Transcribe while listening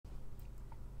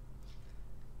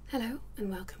Hello and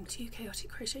welcome to Chaotic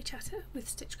Crochet Chatter with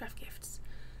Stitchcraft Gifts.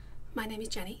 My name is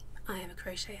Jenny. I am a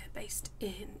crocheter based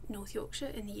in North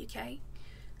Yorkshire in the UK,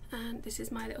 and this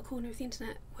is my little corner of the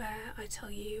internet where I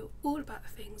tell you all about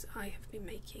the things I have been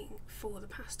making for the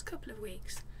past couple of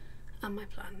weeks and my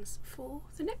plans for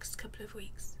the next couple of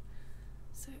weeks.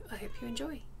 So I hope you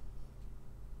enjoy.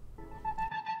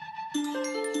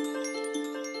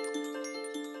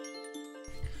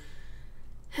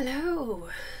 Hello!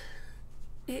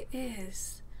 It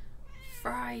is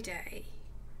Friday.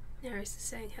 Neris is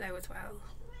saying hello as well.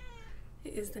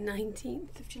 It is the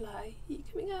 19th of July. Are you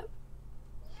coming up?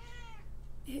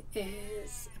 It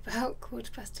is about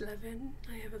 11:15.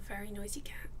 I have a very noisy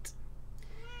cat.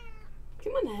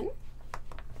 Come on then.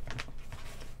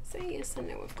 Say yes and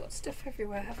no. I've got stuff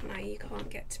everywhere, haven't I? You can't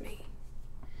get to me.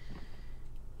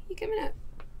 You coming up?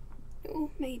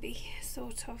 Oh, maybe.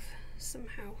 Sort of.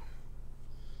 Somehow.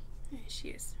 There she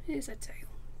is. Here's her tail.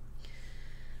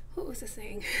 What was I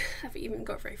saying? I haven't even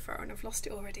got very far and I've lost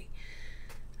it already.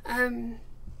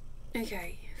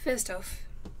 Okay, first off,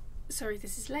 sorry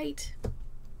this is late.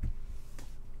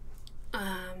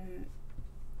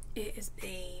 It's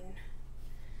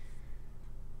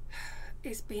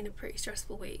been a pretty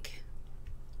stressful week.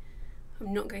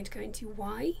 I'm not going to go into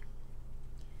why.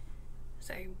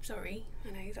 So sorry,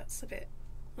 I know that's a bit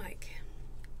like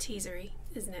teasery,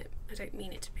 isn't it? I don't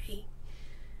mean it to be.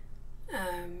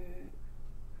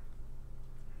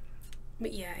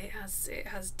 But yeah, it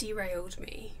has derailed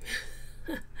me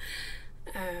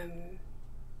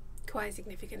quite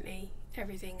significantly.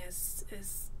 Everything has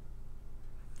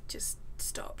just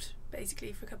stopped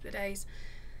basically for a couple of days,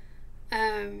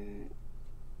 and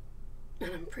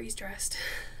I'm pretty stressed.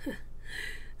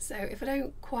 So if I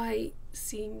don't quite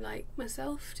seem like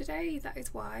myself today, that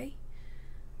is why.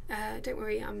 Don't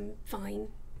worry, I'm fine.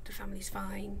 The family's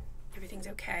fine. Everything's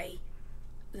okay.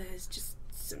 There's just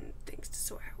some things to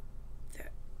sort out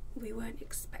that we weren't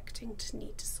expecting to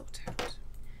need to sort out.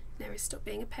 Neris, stop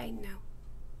being a pain now.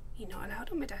 You're not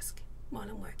allowed on my desk while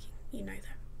I'm working. You know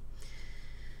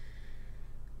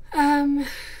that.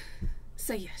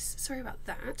 So yes, sorry about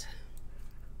that.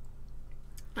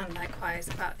 And likewise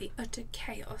about the utter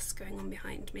chaos going on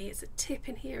behind me. It's a tip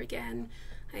in here again.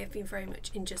 I have been very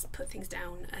much in just put things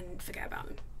down and forget about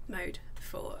them mode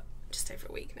for just over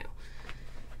a week now.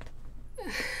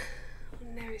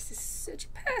 Neris is such a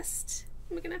pest.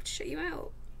 We're going to have to shut you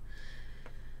out.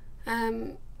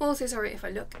 Also sorry if I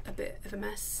look a bit of a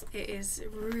mess. It is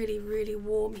really, really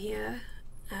warm here.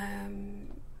 I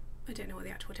don't know what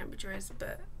the actual temperature is,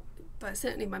 but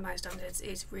certainly by my standards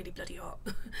it's really bloody hot.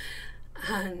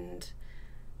 And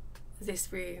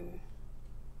this room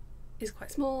is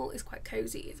quite small, it's quite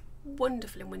cosy, it's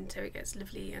wonderful in winter, it gets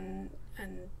lovely and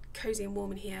cosy and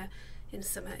warm in here. In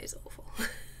summer it's awful.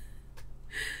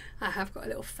 I have got a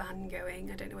little fan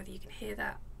going. I don't know whether you can hear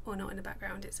that or not in the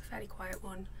background. It's a fairly quiet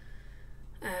one.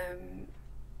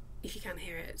 If you can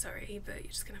hear it, sorry, but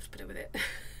you're just gonna have to put up with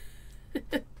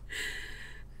it.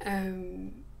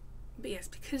 But yes,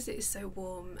 because it is so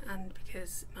warm and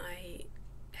because my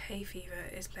hay fever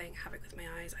is playing havoc with my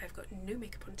eyes, I've got no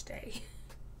makeup on today.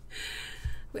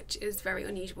 Which is very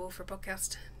unusual for a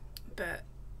podcast, but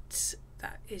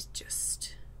that is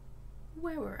just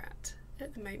where we're at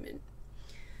the moment.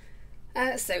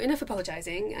 So enough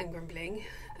apologising and grumbling.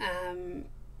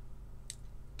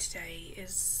 Today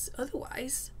is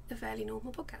otherwise a fairly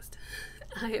normal podcast.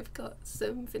 I have got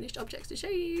some finished objects to show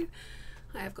you.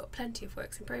 I have got plenty of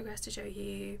works in progress to show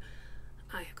you.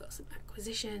 I have got some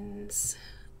acquisitions.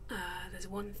 There's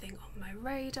one thing on my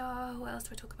radar. What else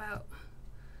do I talk about?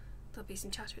 There'll be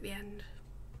some chatter at the end.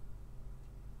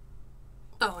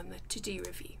 Oh, and the to-do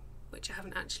review, which I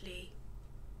haven't actually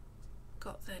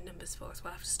got the numbers for, so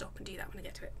I'll have to stop and do that when I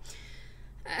get to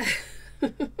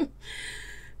it.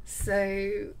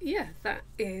 So yeah, that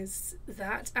is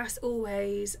that. As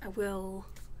always, I will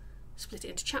split it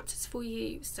into chapters for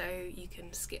you, so you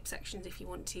can skip sections if you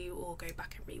want to, or go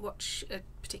back and rewatch a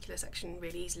particular section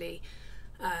really easily.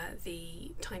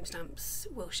 The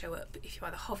timestamps will show up if you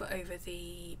either hover over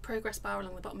the progress bar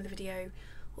along the bottom of the video,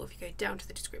 or if you go down to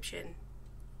the description.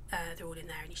 They're all in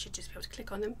there, and you should just be able to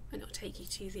click on them, and it'll take you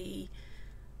to the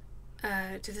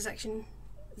section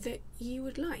that you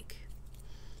would like.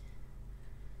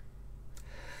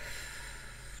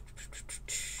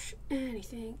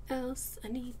 Anything else I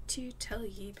need to tell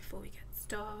you before we get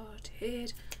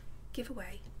started?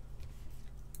 Giveaway.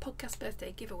 Podcast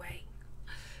birthday giveaway.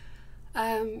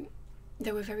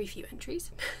 There were very few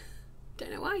entries.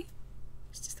 Don't know why.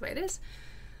 It's just the way it is.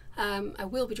 I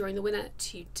will be drawing the winner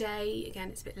today. Again,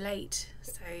 it's a bit late,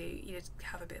 so you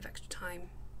have a bit of extra time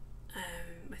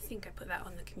I think I put that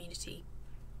on the community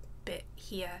bit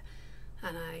here,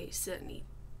 and I certainly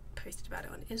posted about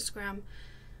it on Instagram,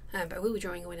 but I will be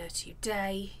drawing a winner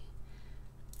today.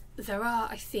 There are,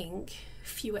 I think,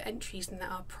 fewer entries than there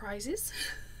are prizes,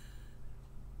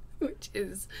 which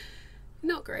is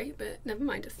not great, but never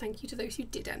mind. Thank you to those who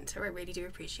did enter, I really do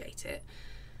appreciate it.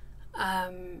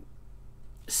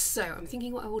 So I'm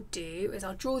thinking what I will do is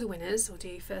I'll draw the winners. I'll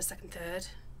do first, second, third,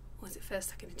 or is it first,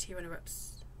 second and 2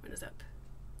 runners up,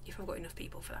 if I've got enough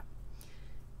people for that.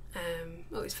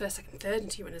 Oh, it was first, second, third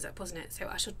and 2 runners up, wasn't it? So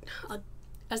I'll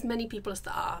as many people as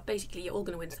there are, basically you're all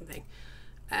going to win something.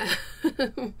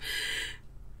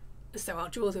 So I'll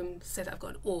draw them so that I've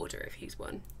got an order of who's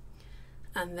won,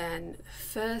 and then the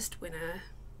first winner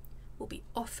will be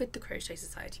offered the Crochet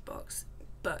Society box,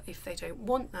 but if they don't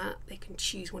want that, they can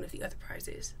choose one of the other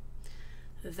prizes.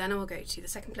 Then I will go to the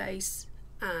second place,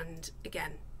 and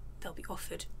again they'll be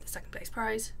offered the second place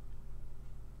prize,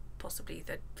 possibly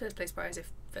the first place prize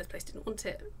if first place didn't want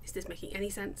it. Is this making any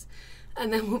sense?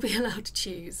 And then we'll be allowed to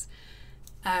choose.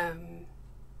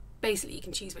 Basically you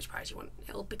can choose which prize you want.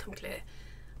 It'll become clear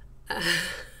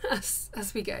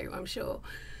as we go, I'm sure.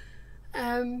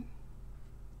 I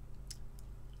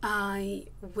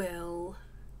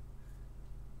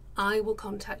will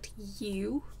contact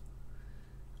you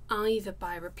either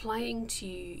by replying to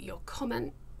your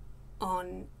comment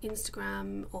on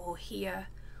Instagram or here,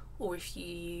 or if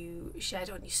you shared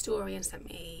it on your story and sent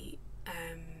me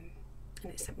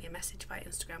a message via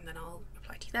Instagram, then I'll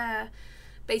reply to you there.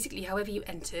 Basically, however you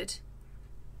entered,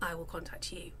 I will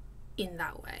contact you in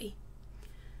that way.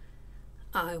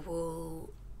 I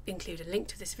will include a link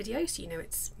to this video so you know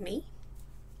it's me,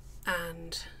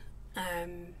 and I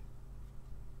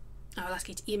will ask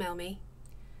you to email me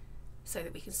so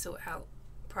that we can sort out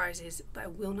prizes, but I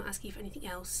will not ask you for anything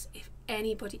else. If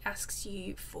anybody asks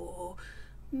you for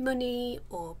money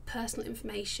or personal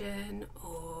information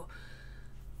or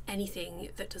anything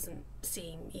that doesn't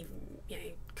seem even,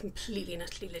 completely and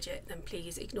utterly legit, then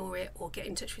please ignore it or get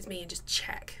in touch with me and just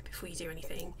check before you do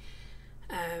anything.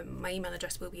 My email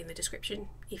address will be in the description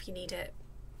if you need it,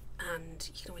 and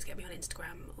you can always get me on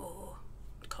Instagram or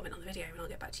comment on the video and I'll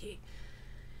get back to you.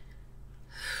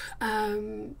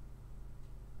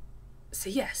 So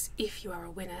yes, if you are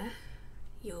a winner,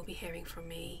 you'll be hearing from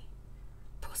me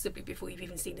possibly before you've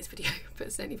even seen this video,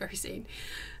 but certainly very soon.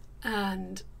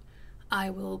 And I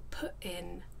will put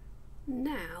in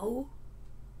now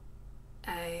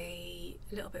a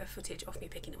little bit of footage of me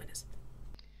picking the winners.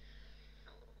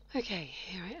 Okay,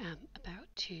 here I am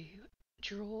about to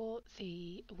draw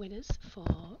the winners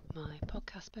for my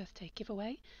podcast birthday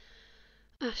giveaway.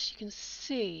 As you can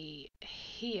see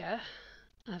here,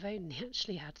 I've only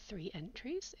actually had 3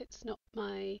 entries. It's not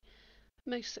my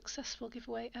most successful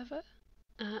giveaway ever,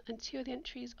 and 2 of the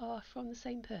entries are from the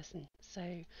same person.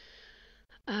 So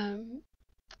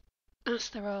as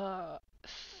there are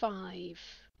 5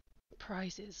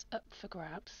 prizes up for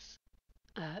grabs,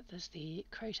 there's the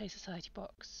Crochet Society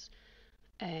box,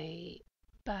 a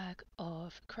bag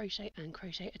of crochet and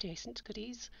crochet adjacent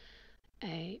goodies,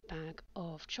 a bag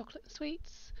of chocolate and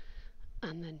sweets,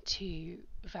 and then 2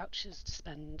 vouchers to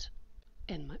spend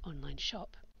in my online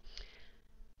shop.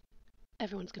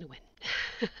 Everyone's going to win.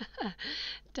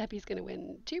 Debbie's going to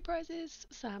win 2 prizes,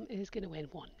 Sam is going to win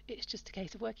 1. It's just a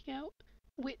case of working out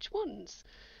which ones.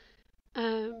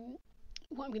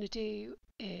 What I'm going to do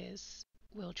is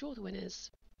we'll draw the winners,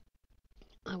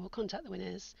 I will contact the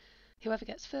winners, whoever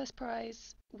gets first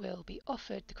prize will be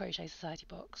offered the Crochet Society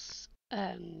box,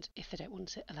 and if they don't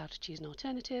want it, allowed to choose an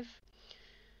alternative.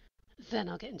 Then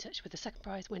I'll get in touch with the second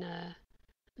prize winner.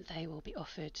 They will be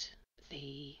offered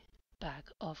the bag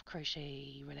of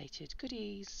crochet related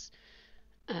goodies,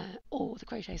 or the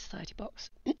Crochet Society box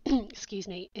excuse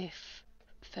me, if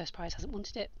first prize hasn't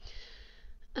wanted it.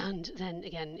 And then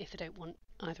again, if they don't want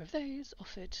either of those,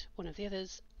 offered one of the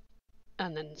others,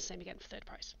 and then same again for third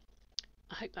prize.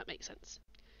 I hope that makes sense.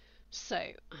 So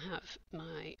I have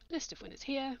my list of winners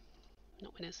here,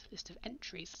 not winners, list of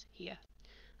entries here.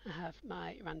 I have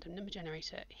my random number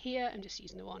generator here. I'm just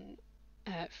using the one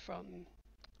from,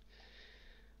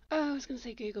 I was going to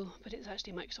say Google, but it's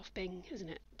actually Microsoft Bing, isn't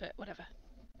it? But whatever.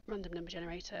 Random number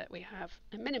generator. We have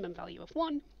a minimum value of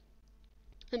 1,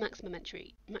 a maximum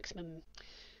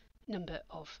number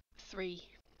of 3.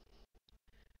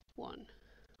 1,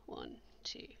 1,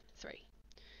 2, 3.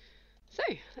 So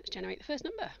let's generate the first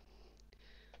number.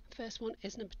 First one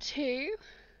is number 2.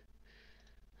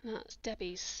 That's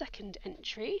Debbie's second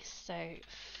entry. So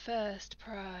first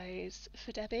prize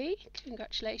for Debbie.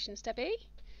 Congratulations, Debbie.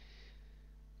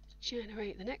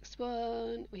 Generate the next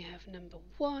one. We have number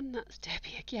 1. That's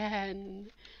Debbie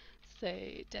again. So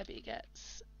Debbie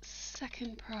gets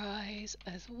second prize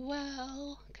as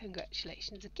well.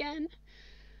 Congratulations again.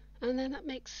 And then that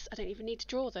makes, I don't even need to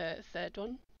draw the third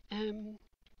one.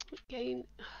 Again,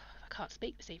 I can't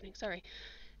speak this evening, sorry.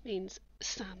 Means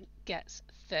Sam gets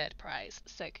third prize.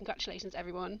 So congratulations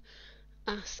everyone.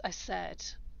 As I said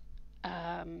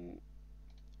in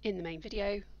the main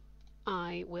video,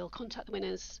 I will contact the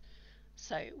winners.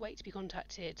 So wait to be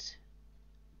contacted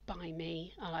by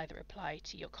me. I'll either reply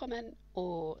to your comment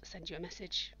or send you a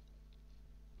message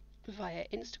via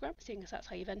Instagram, seeing as that's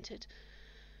how you've entered,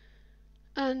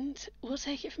 and we'll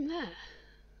take it from there.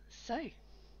 So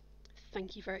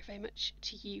thank you very, very much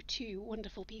to you two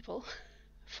wonderful people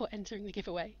for entering the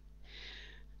giveaway,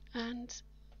 and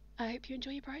I hope you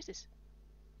enjoy your prizes.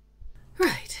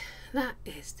 Right, that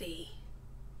is the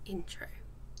intro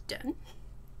done,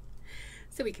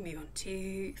 so we can move on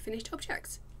to finished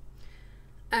objects.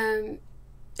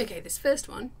 Okay, this first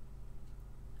one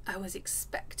I was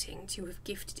expecting to have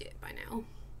gifted it by now,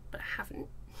 but I haven't,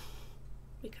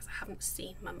 because I haven't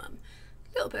seen my mum.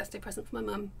 Little birthday present for my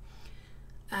mum.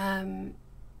 I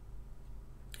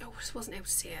just wasn't able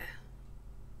to see her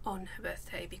on her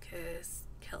birthday because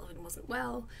Kelvin wasn't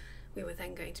well. We were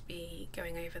then going to be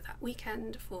going over that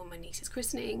weekend for my niece's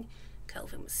christening.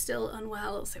 Kelvin was still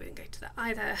unwell, so we didn't go to that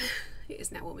either. It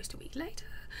is now almost a week later.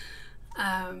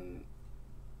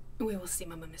 We will see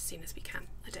my mum as soon as we can.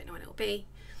 I don't know when it'll be.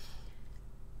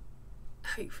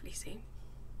 Hopefully soon.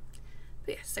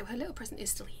 But yes, so her little present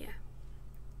is still here.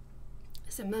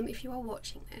 So mum, if you are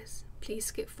watching this, please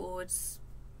skip forwards,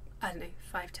 I don't know,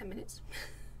 5-10 minutes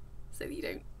so that you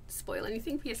don't spoil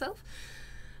anything for yourself.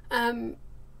 I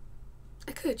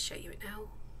could show you it now,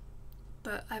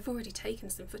 but I've already taken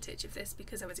some footage of this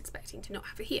because I was expecting to not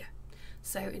have it here.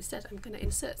 So instead I'm going to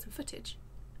insert some footage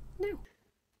now.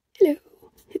 Hello,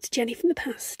 it's Jenny from the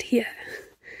past here.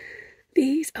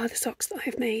 These are the socks that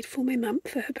I've made for my mum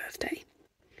for her birthday.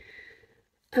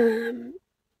 And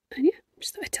yeah,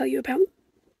 just thought I'd tell you about them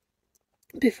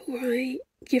before I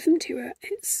give them to her.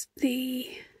 It's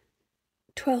the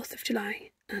 12th of July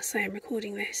as I am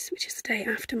recording this, which is the day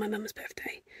after my mum's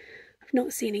birthday. I've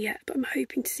not seen her yet, but I'm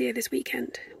hoping to see her this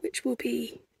weekend, which will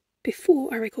be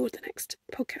before I record the next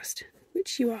podcast,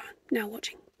 which you are now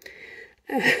watching.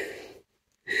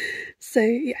 So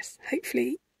yes,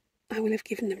 hopefully I will have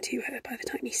given them to her by the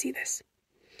time you see this.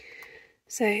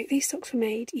 So these socks were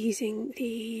made using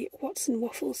the Watson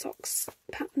Waffle Socks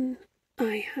pattern.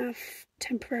 I have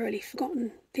temporarily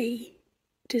forgotten the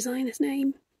designer's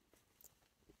name,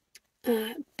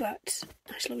 but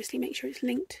I shall obviously make sure it's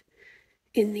linked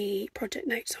in the project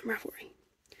notes on Ravelry.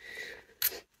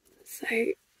 So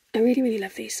I really, really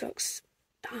love these socks.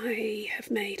 I have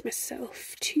made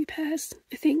myself 2 pairs,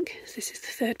 I think. So this is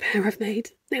the 3rd pair I've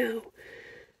made now.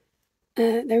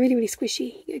 They're really, really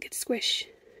squishy. You get a good squish.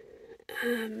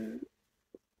 It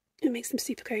makes them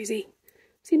super cosy.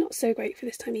 So not so great for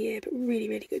this time of year, but really,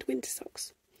 really good winter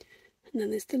socks. And then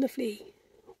there's the lovely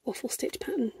waffle stitch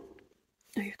pattern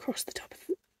across the top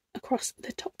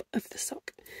of the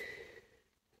sock.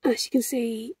 As you can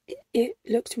see, it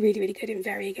looks really, really good in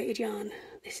variegated yarn.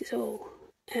 This is all.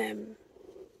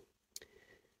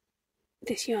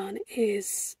 This yarn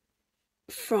is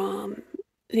from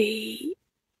the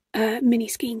Mini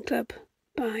Skein Club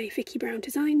by Vicky Brown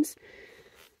Designs.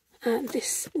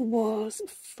 This was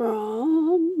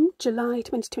from July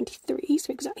 2023,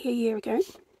 so exactly a year ago.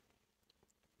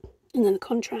 And then the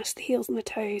contrast, the heels and the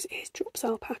toes, is Drops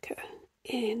Alpaca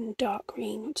in dark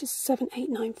green, which is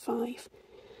 7895.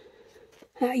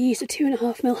 I used a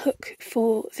 2.5mm hook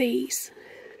for these.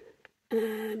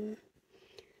 And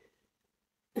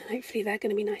hopefully they're going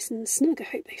to be nice and snug. I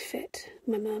hope they fit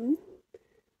my mum.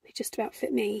 They just about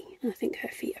fit me, and I think her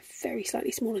feet are very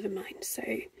slightly smaller than mine, so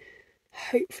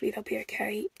hopefully they'll be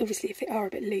okay. Obviously if they are a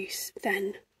bit loose,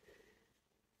 then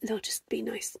they'll just be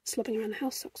nice slobbing around the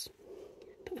house socks.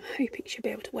 But I'm hoping she'll be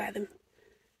able to wear them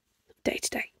day to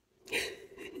day.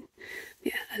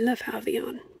 Yeah, I love how the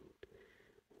yarn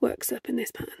works up in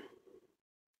this pattern.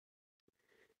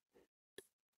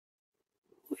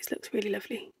 Always looks really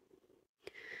lovely.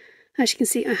 As you can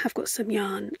see, I have got some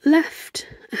yarn left.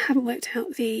 I haven't worked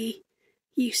out the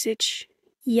usage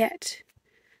yet,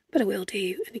 but I will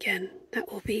do, and again,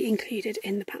 that will be included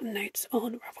in the pattern notes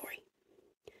on Ravelry.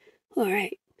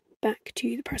 Alright, back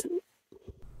to the present.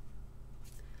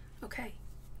 Okay,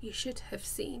 you should have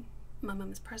seen my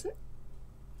mum's present.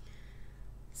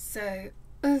 So,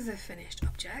 other finished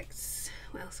objects,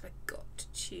 what else have I got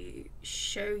to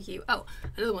show you? Oh,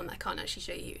 another one that I can't actually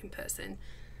show you in person.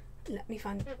 Let me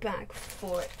find a bag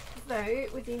for it though,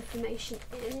 with the information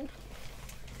in.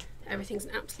 Everything's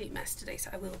an absolute mess today, so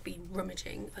I will be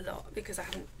rummaging a lot because I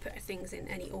haven't put things in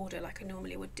any order like I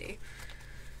normally would do.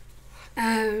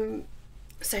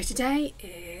 So today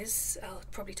is, I'll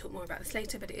probably talk more about this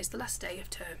later, but it is the last day of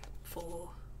term for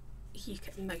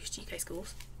most UK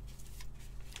schools,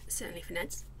 certainly for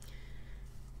Ned's,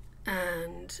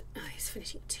 and he's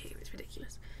finishing at 2, it's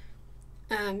ridiculous.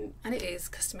 And it is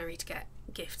customary to get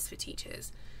gifts for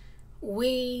teachers.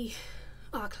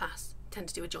 Our class, tend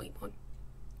to do a joint one.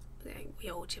 We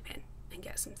all chip in and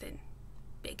get something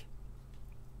big.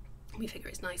 We figure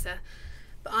it's nicer.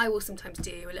 But I will sometimes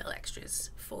do a little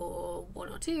extras for 1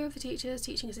 or 2 of the teachers,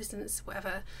 teaching assistants,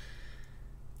 whatever.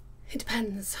 It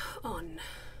depends on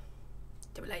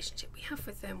the relationship we have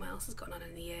with them, what else has gone on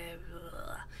in the year.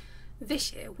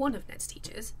 This year, one of Ned's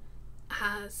teachers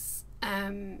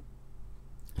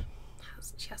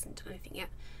she hasn't done anything yet,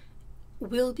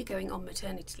 will be going on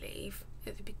maternity leave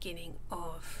at the beginning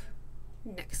of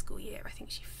next school year. I think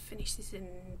she finishes in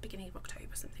the beginning of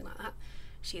October, something like that.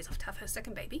 She is off to have her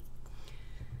second baby.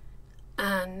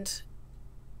 And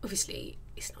obviously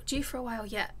it's not due for a while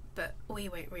yet, but we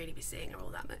won't really be seeing her all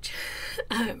that much.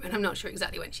 And I'm not sure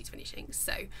exactly when she's finishing,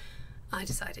 so I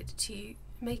decided to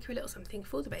make her a little something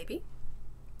for the baby,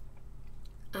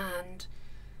 and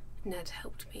Ned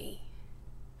helped me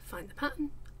find the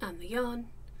pattern and the yarn,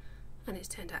 and it's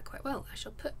turned out quite well. I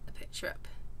shall put a picture up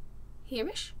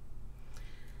here-ish,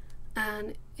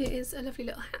 and it is a lovely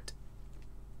little hat.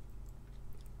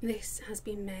 This has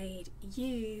been made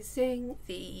using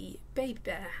the baby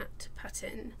bear hat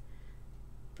pattern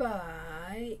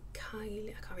by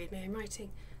Kylie, I can't read my own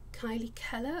writing, Kylie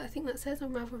Keller, I think that says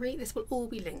on Ravelry. This will all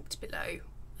be linked below.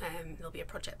 There'll be a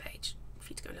project page for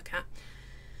you to go and look at.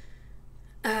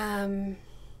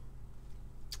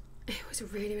 It was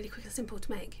really, really quick and simple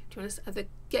to make, to be honest. The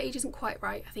gauge isn't quite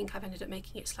right. I think I've ended up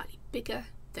making it slightly bigger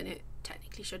than it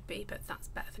technically should be, but that's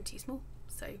better than too small,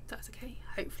 so that's okay.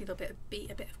 Hopefully there'll be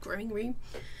a bit of growing room.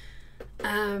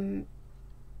 I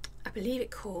believe it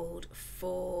called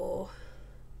for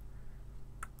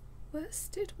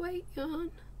worsted weight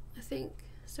yarn, I think.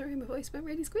 Sorry, my voice went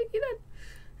really squeaky then.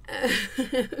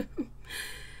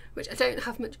 Which I don't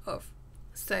have much of,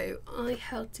 so I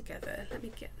held together, let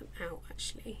me get them out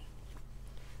actually.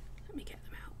 Let me get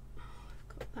them out. Oh, I've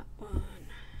got that one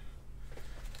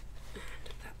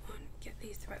and that one. Get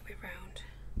these the right way round.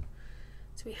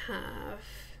 So we have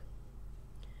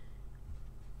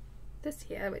this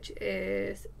here, which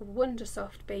is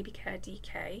Wondersoft Baby Care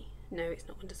DK. No, it's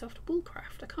not Wondersoft,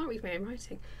 Woolcraft. I can't read my own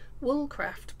writing.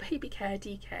 Woolcraft Baby Care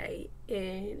DK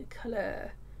in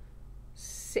colour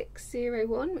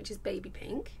 601, which is baby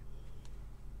pink.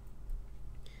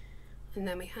 And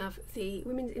then we have the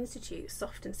Women's Institute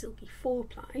Soft and Silky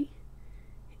 4-ply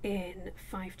in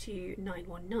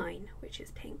 52919, which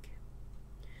is pink.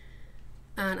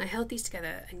 And I held these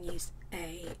together and used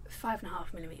a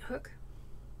 5.5mm hook.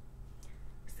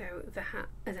 So the hat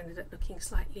has ended up looking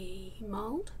slightly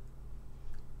marled,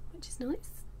 which is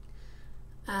nice.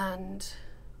 And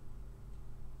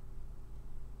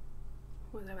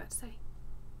what was I about to say? I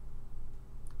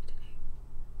don't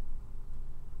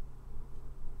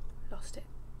know. Lost it.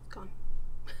 It's gone.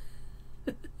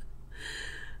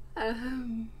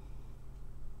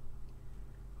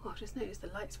 Oh, I've just noticed the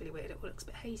light's really weird. It all looks a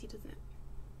bit hazy, doesn't it?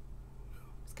 Well,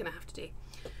 it's gonna have to do.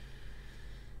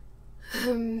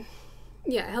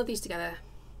 Yeah, I held these together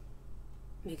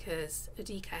because a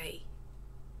DK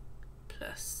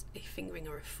plus a fingering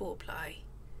or a 4-ply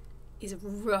is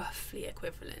roughly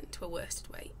equivalent to a worsted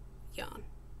weight yarn,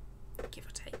 give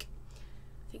or take.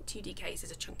 I think 2 DKs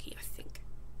is a chunky, I think.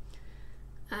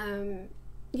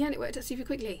 Yeah, and it worked out super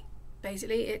quickly.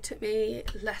 Basically, it took me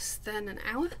less than an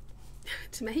hour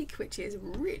to make, which is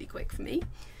really quick for me.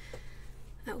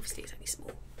 Obviously it's only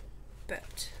small,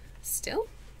 but still.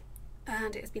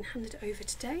 And it has been handed over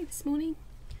today, this morning,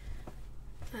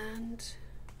 and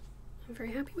I'm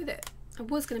very happy with it. I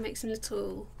was going to make some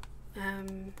little, what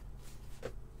do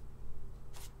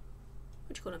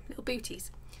you call them, little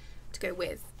booties to go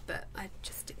with, but I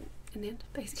just didn't in the end,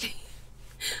 basically.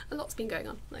 A lot's been going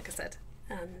on, like I said,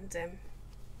 and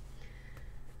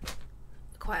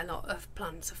quite a lot of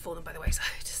plans have fallen by the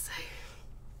wayside, so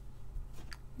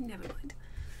never mind.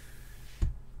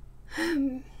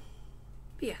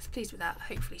 But yes, pleased with that.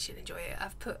 Hopefully she'll enjoy it.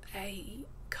 I've put a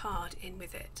card in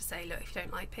with it to say, look, if you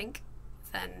don't like pink,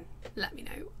 then let me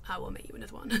know. I will make you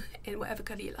another one in whatever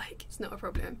colour you like. It's not a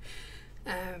problem.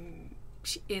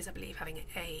 She is, I believe, having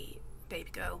a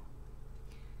baby girl,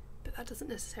 but that doesn't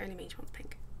necessarily mean she wants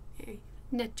pink. You know,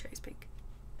 Ned chose pink.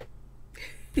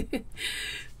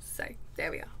 So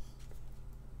there we are.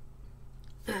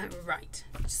 Right,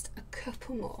 just a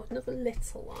couple more, another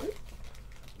little one.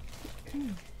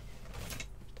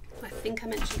 I think I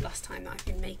mentioned last time that I've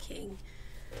been making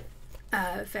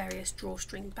various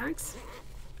drawstring bags,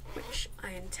 which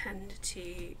I intend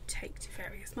to take to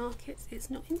various markets. It's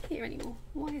not in here anymore.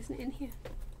 Why isn't it in here?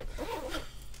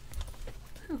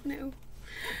 Oh no.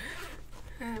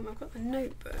 I've got the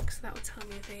notebook, so that will tell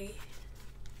me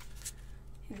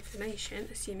the information,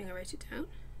 assuming I wrote it down.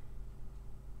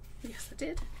 Yes, I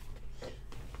did. It's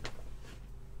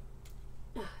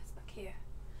back here.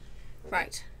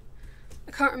 Right.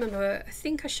 I can't remember. I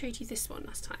think I showed you this one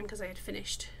last time because I had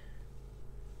finished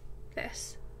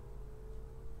this.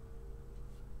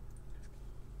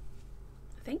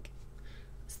 I think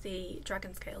it's the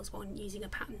Dragon Scales one, using a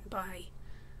pattern by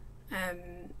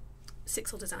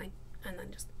Sixel Design and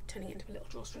then just turning it into a little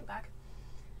drawstring bag.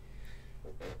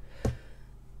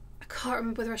 I can't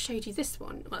remember whether I showed you this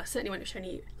one. Well, I certainly wouldn't have shown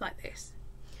you like this.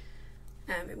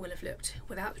 It will have looked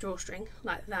without the drawstring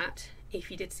like that if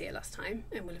you did see it last time,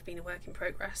 and will have been a work in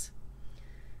progress.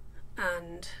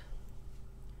 And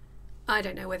I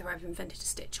don't know whether I've invented a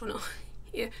stitch or not.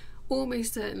 Yeah,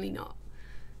 almost certainly not.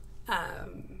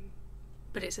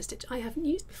 But it's a stitch I haven't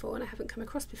used before and I haven't come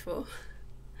across before.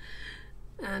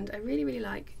 And I really, really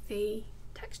like the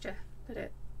texture that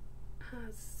it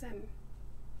has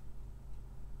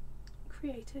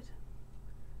created.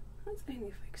 That's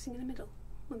only focusing in the middle.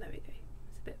 Well, there we go.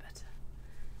 It's a bit better.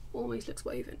 Almost looks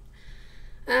woven.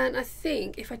 And I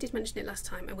think if I did mention it last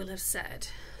time, I will have said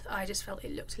that I just felt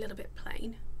it looked a little bit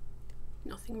plain.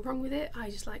 Nothing wrong with it. I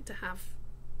just like to have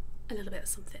a little bit of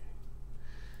something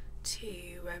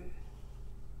to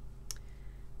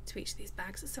each of these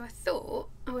bags. So I thought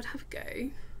I would have a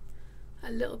go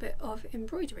a little bit of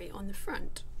embroidery on the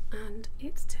front, and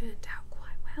it's turned out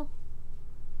quite well.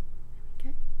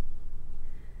 There we go.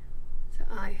 So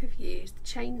I have used the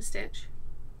chain stitch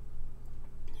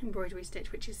embroidery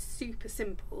stitch, which is super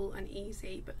simple and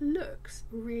easy but looks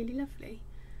really lovely,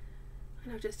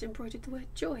 and I've just embroidered the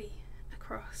word joy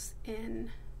across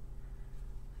in,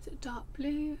 is it dark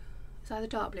blue? It's either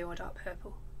dark blue or dark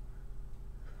purple.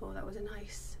 I thought that was a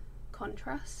nice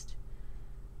contrast.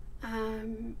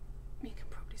 You can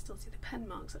probably still see the pen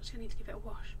marks. Actually, I need to give it a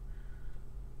wash.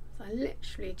 So I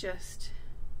literally just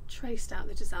traced out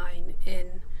the design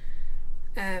in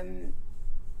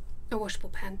a washable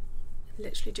pen,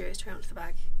 literally drew it straight onto the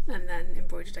bag and then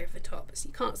embroidered over the top. So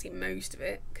you can't see most of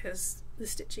it because the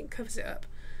stitching covers it up,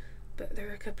 but there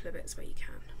are a couple of bits where you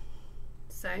can.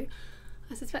 So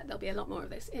I suspect there'll be a lot more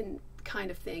of this in kind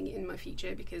of thing in my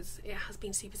future because it has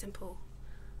been super simple.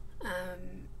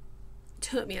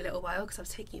 Took me a little while because I was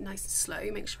taking it nice and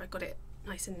slow, make sure I got it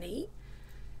nice and neat,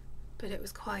 but it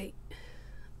was quite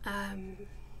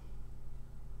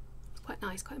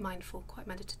nice, quite mindful, quite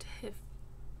meditative.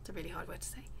 It's a really hard word to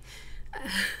say.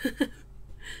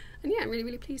 And yeah, I'm really,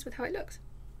 really pleased with how it looks.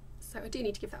 So I do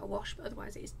need to give that a wash, but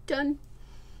otherwise it is done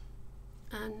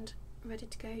and ready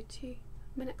to go to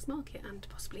my next market, and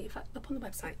possibly in fact up on the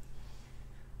website.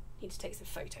 Need to take some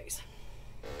photos.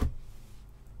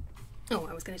 Oh,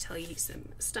 I was going to tell you some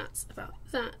stats about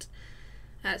that.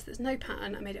 So there's no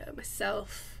pattern, I made it up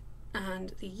myself,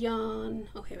 and the yarn,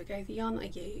 oh here we go, the yarn that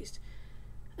I used,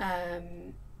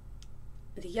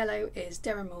 the yellow is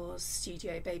Deramores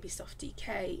Studio Baby Soft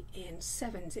DK in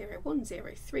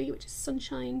 70103, which is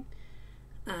Sunshine,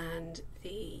 and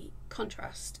the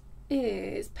contrast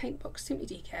is Paintbox Simply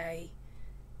DK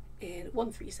in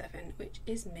 137, which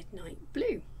is Midnight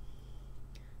Blue.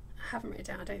 I haven't written it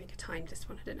down, I don't think I timed this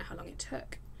one, I don't know how long it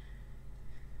took.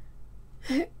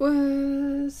 It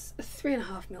was a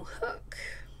 3.5mm hook,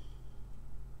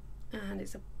 and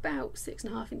it's about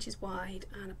 6.5 inches wide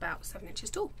and about 7 inches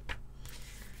tall.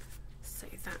 So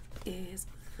that is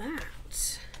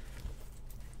that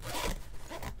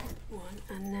one.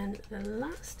 And then the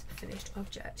last finished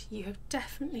object you have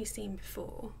definitely seen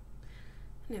before,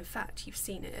 and in fact you've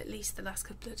seen it at least the last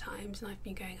couple of times, and I've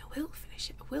been going, I will finish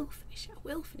it, I will finish it, I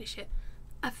will finish it.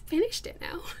 I've finished it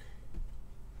now.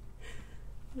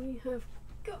 We have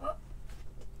got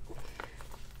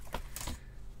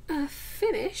a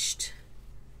finished,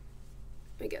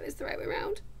 let me get this the right way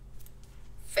around,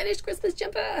 finished Christmas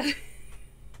jumper. I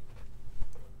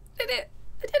did it!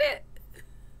 I did it!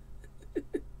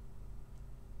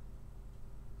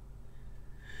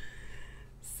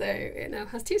 So it now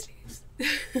has 2 sleeves.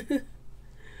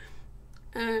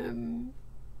 And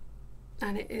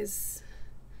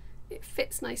it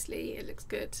fits nicely, it looks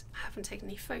good. I haven't taken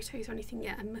any photos or anything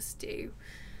yet, I must do.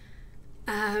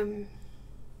 But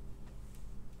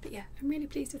yeah, I'm really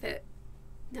pleased with it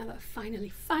now that I've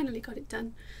finally got it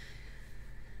done.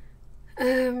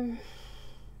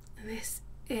 And this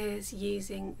is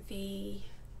using the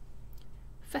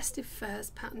Festive Furs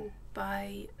pattern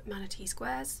by Manatee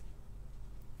Squares.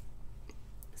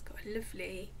 It's got a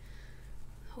lovely,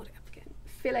 hold it up again,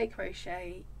 filet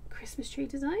crochet Christmas tree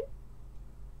design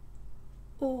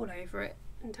all over it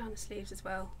and down the sleeves as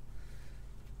well.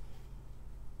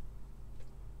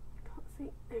 I can't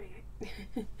see, there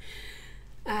we go.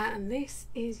 And this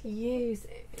is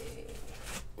using,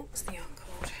 what's the yarn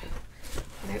called?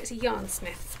 I know it's a Yarn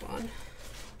Smith's one.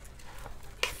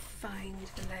 Find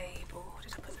the label.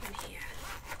 Did I put them in here?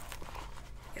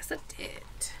 Yes, I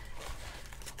did.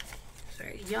 So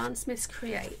Yarn Smiths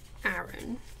Create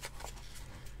Aran.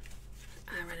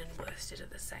 Aran and worsted are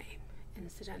the same,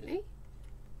 incidentally,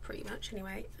 pretty much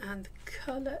anyway. And the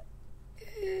colour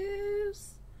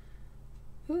is,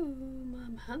 ooh,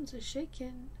 my hands are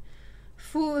shaking.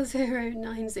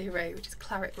 4090, which is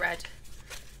claret red,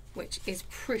 which is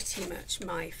pretty much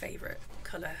my favourite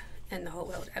colour in the whole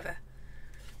world ever.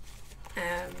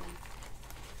 I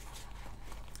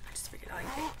just really like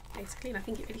it, basically, and I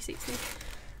think it really suits me.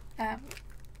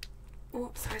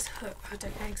 What size hook? I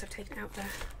don't know, because I've taken it out there.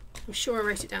 I'm sure I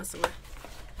wrote it down somewhere.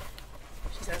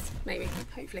 She says, maybe,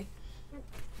 hopefully.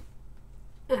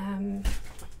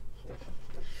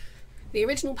 The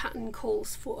original pattern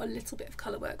calls for a little bit of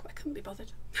colour work, but I couldn't be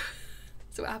bothered.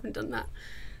 So I haven't done that.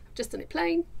 I've just done it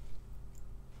plain.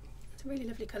 It's a really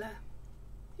lovely colour.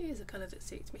 It is a colour that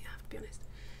suits me, I have to be honest.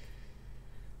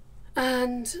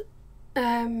 And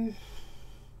I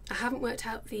haven't worked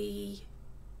out the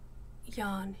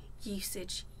yarn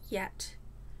usage yet.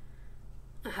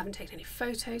 I haven't taken any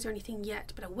photos or anything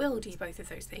yet, but I will do both of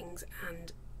those things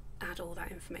and add all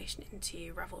that information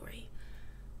into Ravelry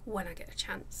when I get a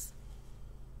chance.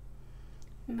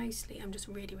 Mostly I'm just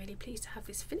really, really pleased to have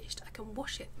this finished. I can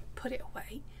wash it, put it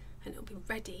away, and it'll be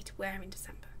ready to wear in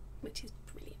December, which is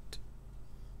brilliant.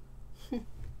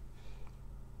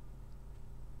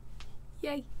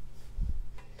 Yay!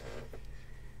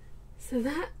 So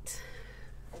that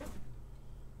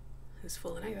has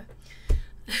fallen over.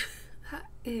 That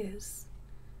is,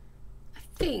 I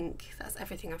think that's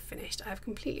everything I've finished. I have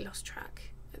completely lost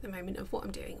track at the moment of what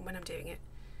I'm doing and when I'm doing it.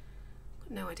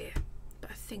 Got no idea,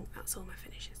 but I think that's all my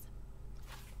finishes.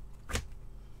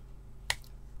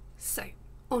 So,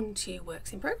 on to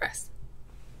works in progress.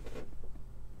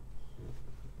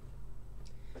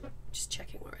 Just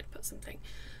checking where I'd put something.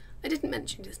 I didn't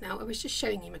mention just now, I was just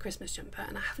showing you my Christmas jumper,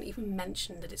 and I haven't even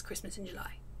mentioned that it's Christmas in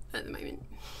July at the moment,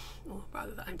 or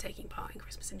rather that I'm taking part in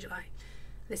Christmas in July.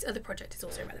 This other project is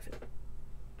also relevant.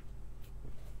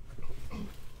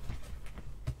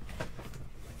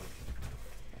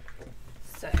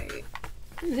 So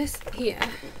this here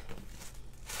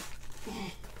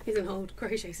is an old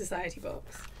Crochet Society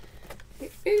box.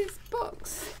 It is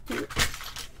box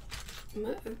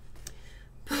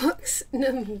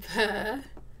number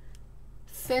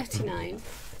 39.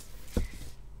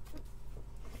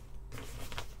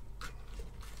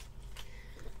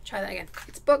 Try that again.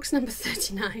 It's box number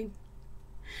 39,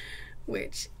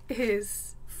 which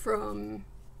is from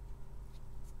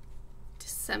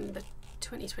December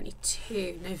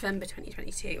 2022, November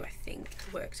 2022, I think,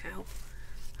 worked out.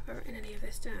 Have I written any of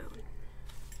this down?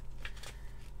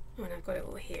 Oh, and I've got it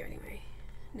all here anyway.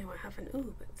 No, I haven't.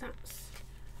 Oh, but that's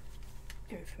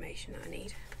information that I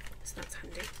need, so that's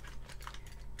handy.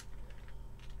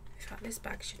 In fact, this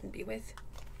bag shouldn't be with.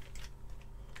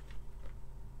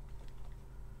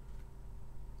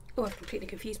 Oh, I've completely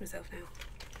confused myself now.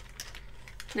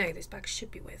 No, this bag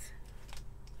should be with.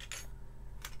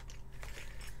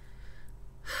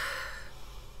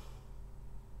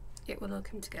 It will all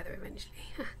come together eventually.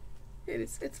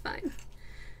 It's fine.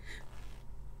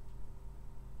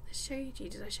 I showed you,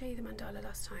 did I show you the mandala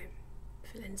last time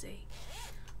for Lindsay?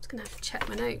 I'm just going to have to check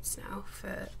my notes now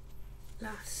for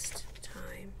last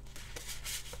time.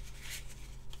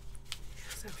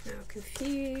 So I've now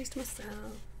confused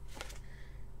myself.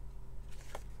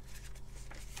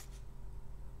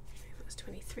 That was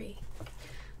 23.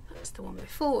 That's the one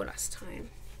before last time.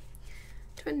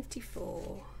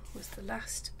 24 was the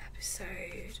last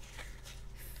episode.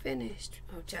 Finished.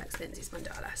 Oh, Jack's Lindsay's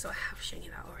mandala, so I have shown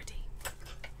you that already.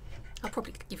 I'll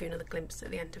probably give you another glimpse at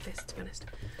the end of this, to be honest.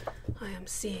 I am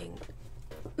seeing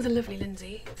the lovely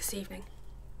Lindsay this evening.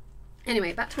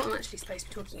 Anyway, back to what I'm actually supposed to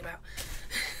be talking about.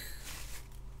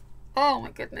 Oh my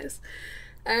goodness.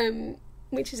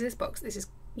 Which is this box. This is,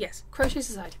 yes, Crochet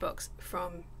Society box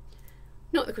from,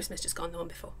 not the Christmas just gone, the one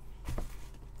before.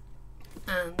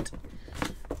 And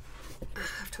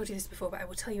I've told you this before, but I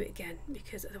will tell you it again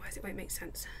because otherwise it won't make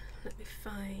sense. Let me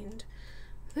find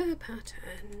the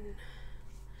pattern.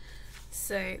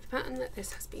 So the pattern that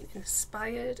this has been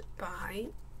inspired by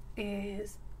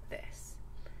is this.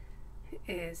 It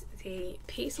is the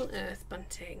Peace on Earth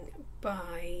bunting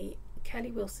by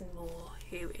Kelly Wilson Moore,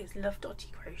 who is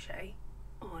Love.Crochet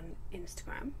on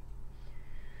Instagram.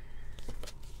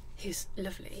 Who's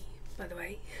lovely, by the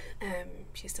way.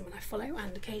 She's someone I follow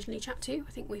and occasionally chat to.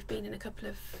 I think we've been in a couple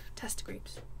of tester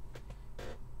groups.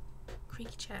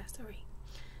 Creaky chair, sorry.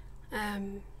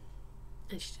 And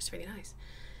she's just really nice.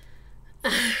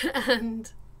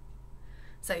 And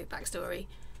so, backstory.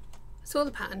 Saw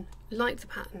the pattern, liked the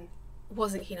pattern,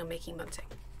 wasn't keen on making bunting.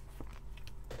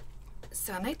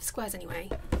 So I made the squares anyway.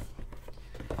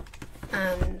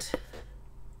 And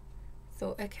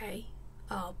thought, okay,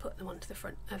 I'll put them onto the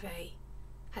front of a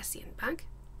Hessian bag,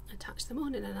 attach them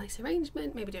on in a nice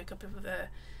arrangement, maybe do a couple of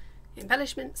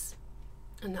embellishments,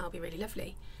 and that'll be really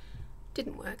lovely.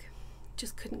 Didn't work,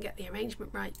 just couldn't get the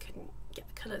arrangement right, couldn't get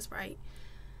the colours right.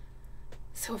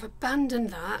 So I've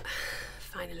abandoned that,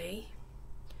 finally.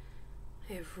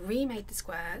 I've remade the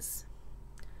squares.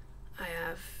 I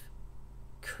have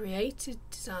created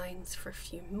designs for a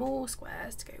few more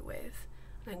squares to go with.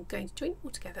 And I'm going to join them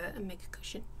all together and make a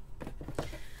cushion.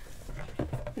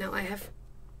 Now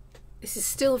this is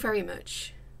still very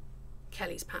much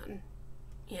Kelly's pattern.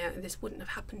 This wouldn't have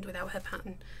happened without her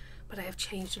pattern, but I have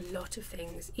changed a lot of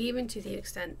things, even to the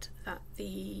extent that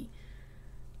the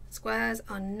squares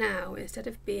are now, instead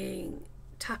of being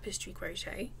tapestry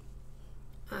crochet,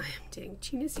 I am doing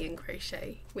Tunisian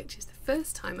crochet, which is the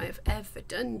first time I have ever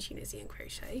done Tunisian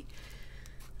crochet,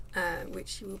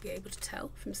 which you will be able to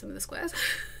tell from some of the squares.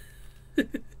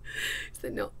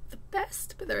 They're not the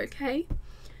best, but they're okay.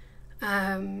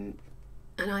 And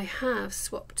I have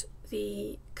swapped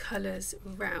the colours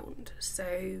round.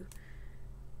 So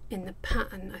in the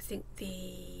pattern, I think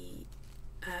the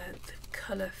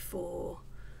colour for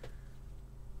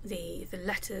the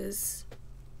letters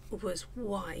was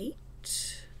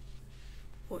white,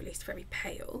 or at least very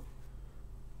pale,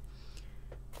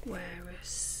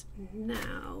 whereas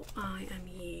now I am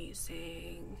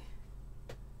using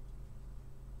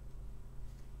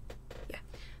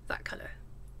that colour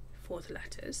for the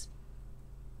letters,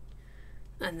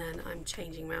 and then I'm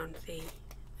changing around the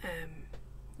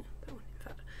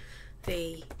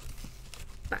the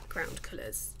background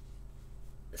colours.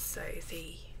 So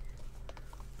the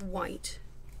white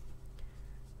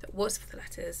that was for the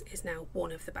letters is now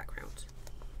one of the background.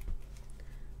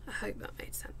 I hope that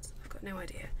made sense. I've got no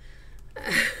idea.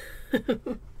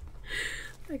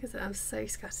 Like I said, I'm so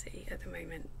scatty at the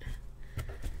moment.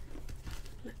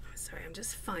 Sorry, I'm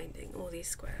just finding all these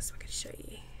squares so I can show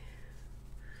you.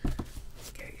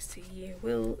 Okay, so you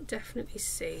will definitely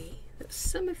see that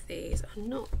some of these are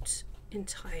not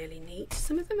entirely neat.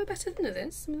 Some of them are better than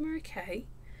others, some of them are okay.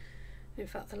 In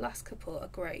fact, the last couple are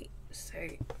great.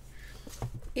 So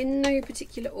in no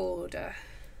particular order,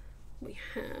 we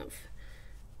have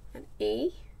an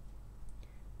E,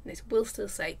 and this will still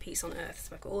say Peace on Earth,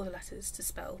 so I've got all the letters to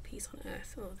spell Peace on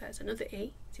Earth. Oh, there's another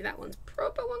E. See, that one's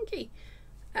proper wonky.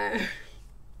 And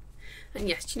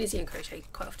yes, Tunisian crochet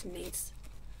quite often needs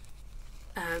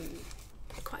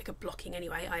quite good blocking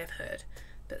anyway, I have heard,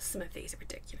 but some of these are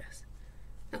ridiculous.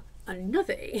 Oh,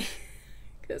 another E,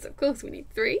 because of course we need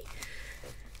 3.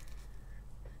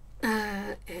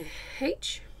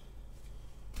 H,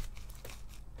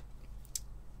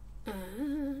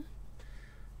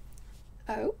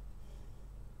 O,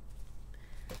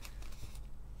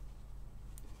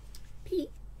 P,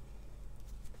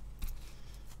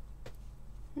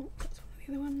 that's one of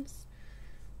the other ones,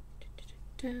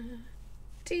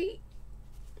 T,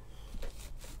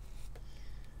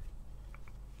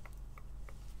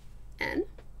 N,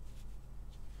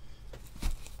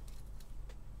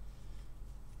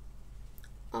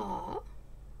 R,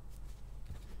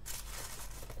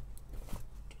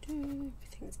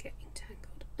 everything's getting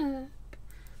tangled up,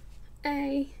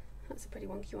 A, that's a pretty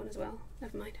wonky one as well,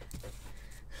 never mind,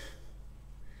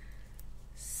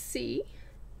 C,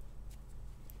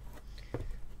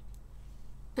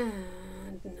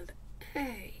 and another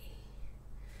A,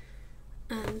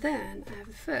 and then I have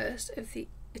the first of the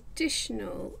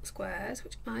additional squares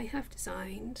which I have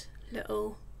designed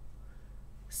little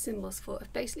symbols for.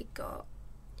 I've basically got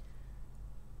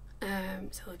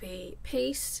so it'll be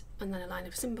peace and then a line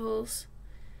of symbols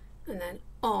and then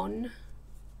on,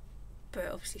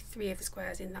 but obviously 3 of the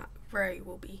squares in that row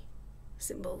will be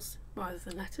symbols rather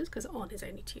than letters because on is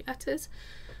only 2 letters,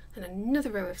 and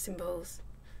another row of symbols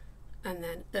and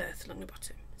then earth along the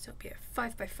bottom. So it'll be a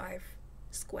 5 by 5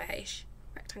 squarish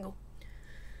rectangle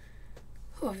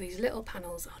of these little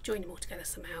panels. I'll join them all together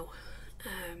somehow.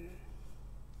 I'm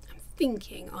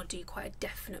thinking I'll do quite a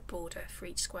definite border for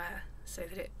each square so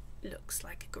that it looks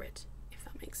like a grid, if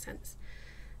that makes sense.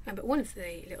 But one of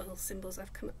the little symbols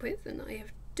I've come up with and I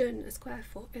have done a square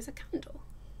for is a candle.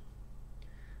 I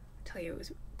tell you, it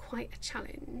was quite a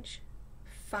challenge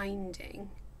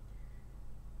finding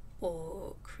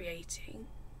or creating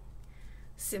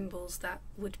symbols that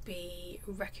would be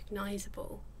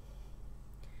recognisable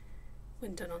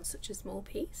when done on such a small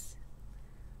piece.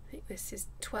 I think this is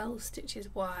 12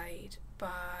 stitches wide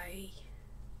by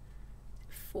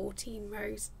 14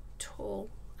 rows tall,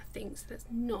 I think, so there's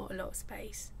not a lot of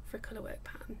space for a colourwork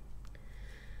pattern.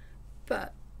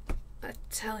 But I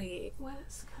tell you,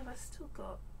 have I still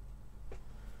got?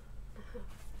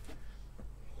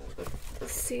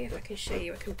 Let's see if I can show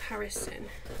you a comparison.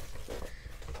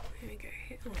 Here we go.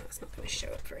 Oh, that's not going to show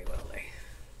up very well though.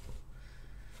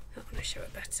 I want to show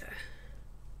it better.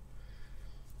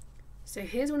 So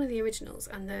here's one of the originals,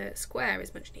 and the square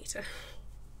is much neater.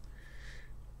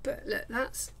 But look,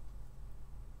 that's...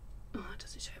 oh, that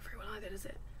doesn't show it very well either, does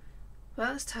it?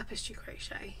 Well, that's tapestry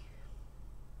crochet.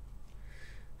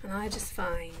 And I just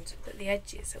find that the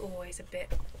edges are always a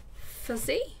bit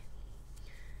fuzzy,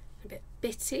 a bit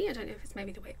bitty. I don't know if it's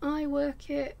maybe the way I work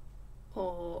it,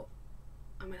 or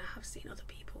I mean, I have seen other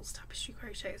people's tapestry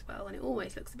crochet as well, and it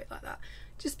always looks a bit like that,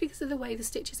 just because of the way the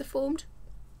stitches are formed.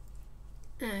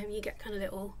 You get kind of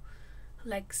little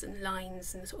legs and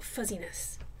lines and sort of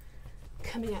fuzziness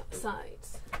coming out the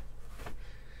sides.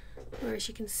 Whereas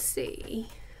you can see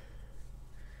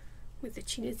with the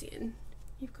Tunisian,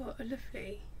 you've got a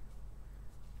lovely,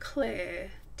 clear,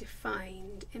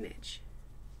 defined image.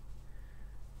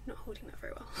 Not holding that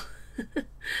very well.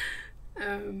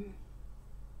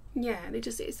 Yeah, and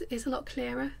it's a lot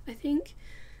clearer, I think.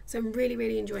 So I'm really,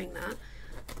 really enjoying that.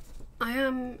 I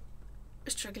am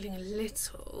struggling a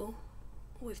little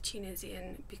with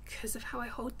Tunisian because of how I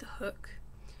hold the hook.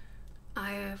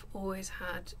 I have always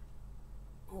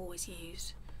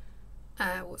used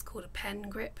what's called a pen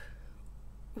grip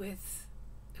with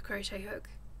a crochet hook,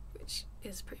 which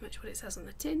is pretty much what it says on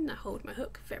the tin. I hold my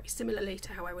hook very similarly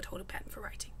to how I would hold a pen for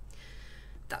writing.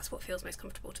 That's what feels most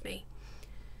comfortable to me.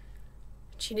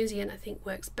 Tunisian, I think,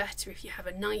 works better if you have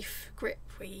a knife grip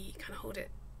where you kind of hold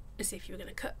it as if you were going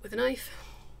to cut with a knife,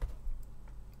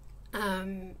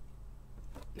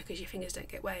 because your fingers don't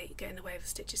get in the way of the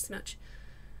stitches so much.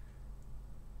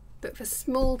 But for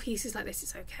small pieces like this,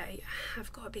 it's okay. I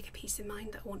have got a bigger piece in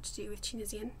mind that I want to do with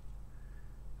Tunisian.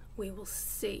 We will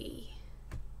see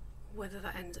whether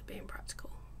that ends up being practical.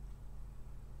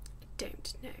 I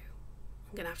don't know.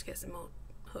 I'm going to have to get some more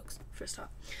hooks for a start.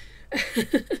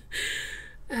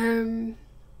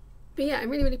 But yeah, I'm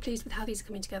really, really pleased with how these are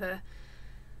coming together.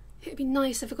 It'd be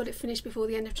nice if I got it finished before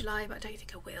the end of July, but I don't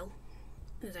think I will.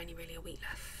 There's only really a week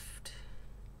left.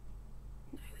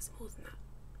 No, there's more than that.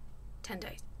 10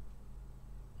 days.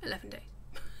 11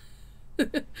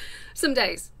 days. Some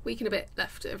days, week and a bit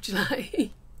left of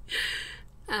July.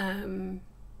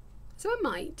 So I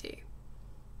might do,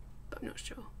 but I'm not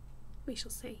sure. We shall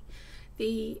see.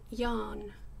 The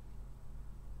yarn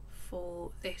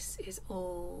for this is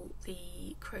all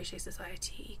the Crochet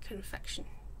Society Confection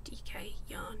DK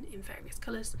yarn in various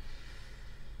colours.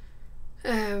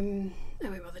 I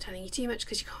won't bother telling you too much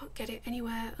because you can't get it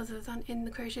anywhere other than in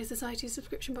the Crochet Society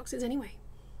subscription boxes anyway.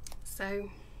 So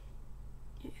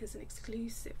it is an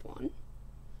exclusive one.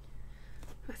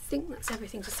 I think that's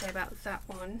everything to say about that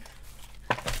one.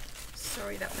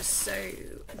 Sorry that was so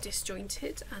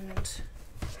disjointed and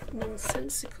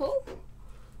nonsensical.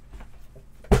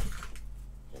 Don't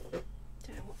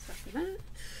know what's happening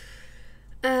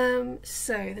there.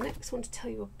 So the next one to tell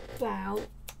you about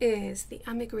is the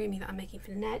amigurumi that I'm making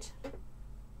for Ned.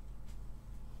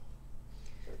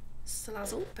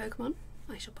 Salazzle Pokemon.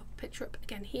 I shall pop a picture up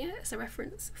again here as a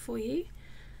reference for you.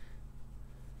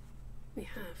 We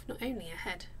have not only a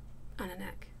head and a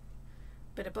neck,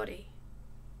 but a body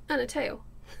and a tail,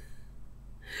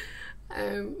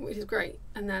 which is great.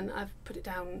 And then I've put it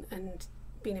down and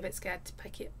been a bit scared to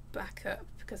pick it back up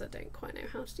because I don't quite know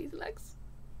how to do the legs.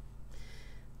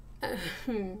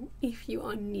 If you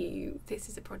are new, this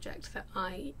is a project that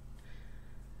I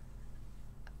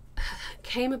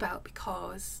came about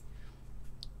because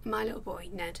my little boy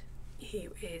Ned,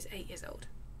 who is 8 years old,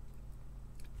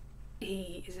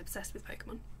 he is obsessed with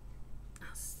Pokemon,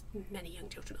 as many young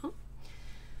children are,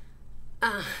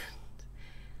 and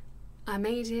I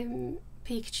made him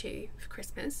Pikachu for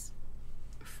Christmas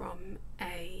from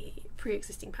a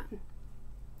pre-existing pattern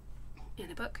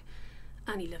in a book,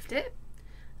 and he loved it.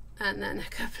 And then a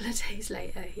couple of days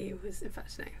later, he was, in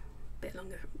fact no, a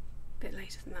bit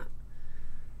later than that,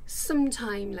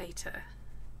 sometime later,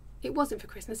 it wasn't for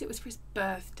Christmas, it was for his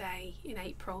birthday in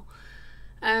April.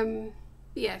 But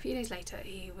yeah, a few days later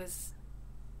he was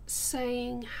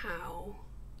saying how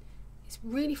it's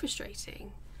really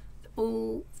frustrating that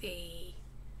all the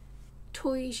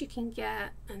toys you can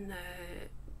get and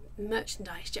the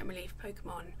merchandise generally for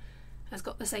Pokemon has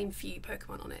got the same few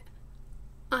Pokemon on it.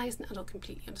 I as an adult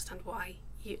completely understand why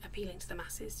you're appealing to the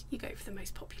masses. You go for the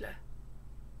most popular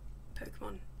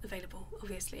Pokemon available,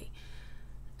 obviously.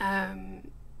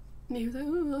 He was like,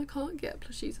 oh, I can't get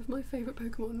plushies of my favourite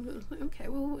Pokemon. I was like, okay,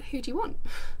 well, who do you want?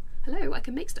 Hello, I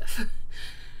can make stuff.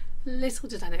 Little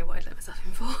did I know what I'd let myself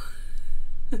in for.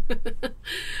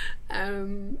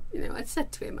 You know, I'd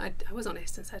said to him, I was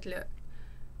honest and said, look,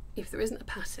 if there isn't a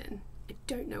pattern, I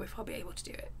don't know if I'll be able to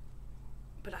do it,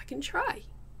 but I can try.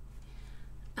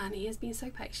 And he has been so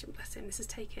patient, bless him. This has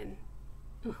taken,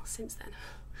 well, since then.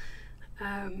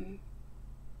 And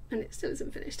it still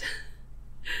isn't finished.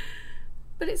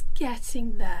 But it's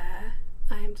getting there.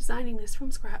 I am designing this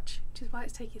from scratch, which is why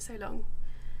it's taking so long.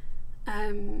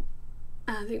 And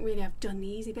I think really I've done the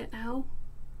easy bit now,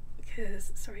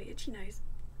 because, sorry, itchy nose.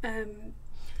 I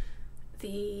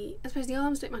suppose the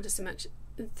arms don't matter so much.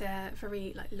 They're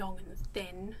very like long and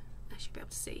thin, as you'll be able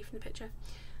to see from the picture.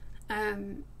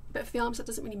 But for the arms that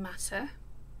doesn't really matter,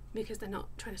 because they're not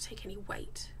trying to take any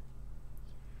weight.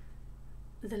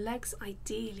 The legs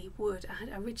ideally would. I had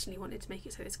originally wanted to make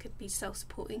it so this could be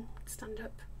self-supporting, stand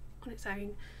up on its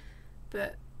own,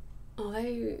 but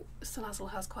although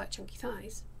Salazzle has quite chunky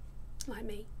thighs, like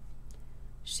me,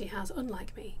 she has,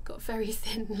 unlike me, got very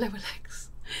thin lower legs.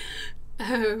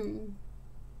 And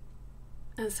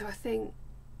so I think,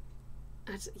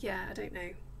 I don't know,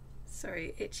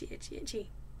 sorry, itchy, it's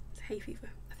hay fever,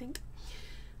 I think.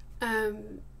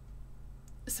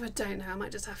 So I don't know, I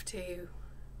might just have to,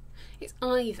 it's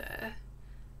either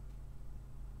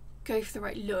go for the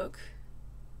right look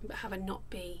but have her not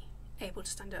be able to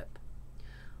stand up,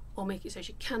 or make it so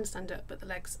she can stand up but the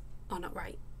legs are not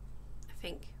right, I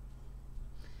think.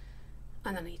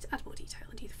 And then I need to add more detail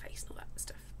and do the face and all that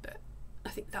stuff, but I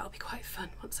think that'll be quite fun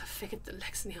once I've figured the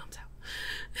legs and the arms out.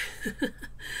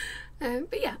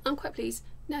 But yeah, I'm quite pleased.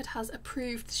 Ned has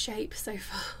approved the shape so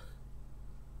far.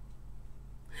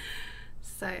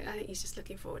 So I think he's just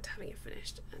looking forward to having it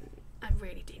finished, and I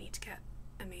really do need to get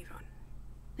a move on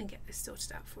and get this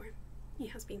sorted out for him. He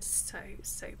has been so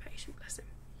patient, bless him.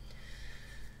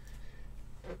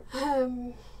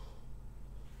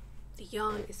 The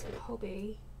yarn is from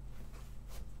Hobby.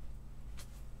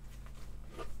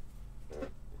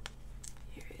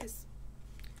 Here it is.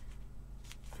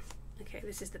 Okay,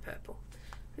 this is the purple.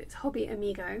 It's Hobby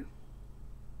Amigo.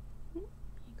 You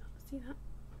can't see that.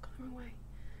 I've gone the wrong way.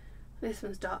 This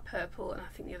one's dark purple, and I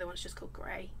think the other one's just called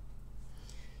grey.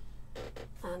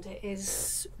 And it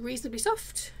is reasonably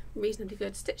soft, reasonably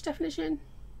good stitch definition,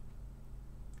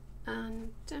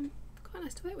 and quite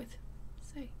nice to work with.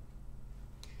 So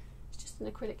it's just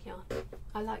an acrylic yarn.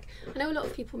 I know a lot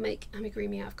of people make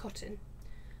amigurumi out of cotton,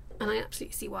 and I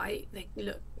absolutely see why they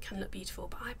can look beautiful,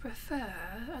 but I prefer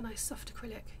a nice soft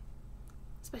acrylic,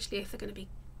 especially if they're going to be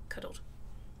cuddled.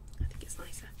 I think it's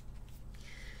nicer.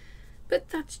 But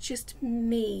that's just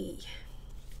me.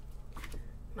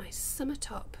 My summer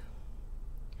top.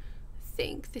 I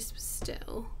think this was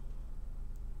still,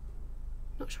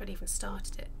 not sure I'd even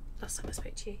started it last time I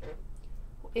spoke to you.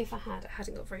 Or if I had, it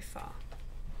hadn't got very far.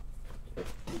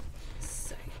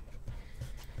 So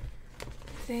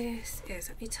this is,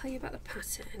 let me tell you about the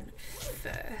pattern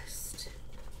first,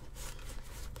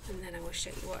 and then I will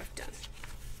show you what I've done.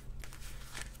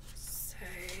 So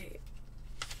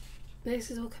this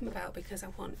has all come about because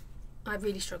I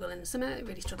really struggle in the summer, I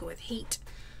really struggle with heat.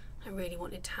 I really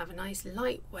wanted to have a nice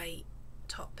lightweight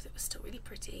top that was still really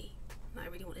pretty, that I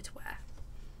really wanted to wear.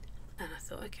 And I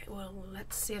thought, okay, well,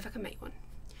 let's see if I can make one.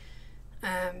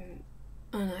 And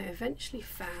I eventually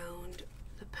found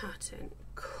the pattern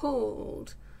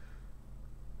called,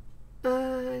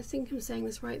 I think I'm saying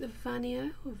this right, the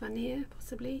Vannier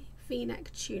possibly,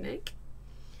 V-neck tunic.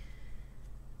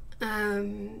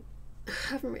 I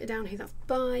haven't written down who that's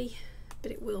by,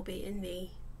 but it will be in the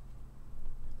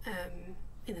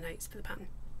notes for the pattern.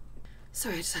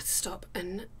 Sorry, I just had to stop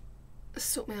and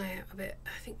sort my eye out a bit.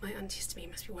 I think my antihistamine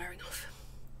must be wearing off.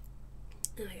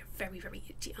 And I have very, very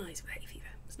itchy eyes with hay fever.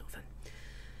 It's not fun.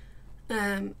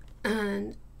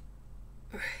 And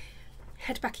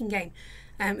head back in game.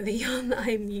 The yarn that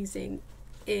I'm using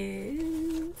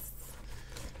is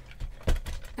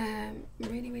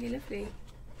really, really lovely.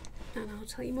 And I'll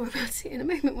tell you more about it in a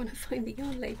moment when I find the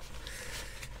yarn label.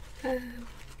 Here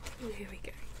we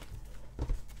go.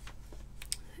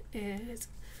 It is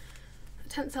a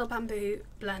Tencel Bamboo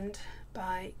blend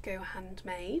by Go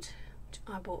Handmade, which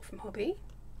I bought from Hobby,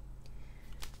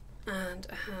 and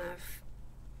I have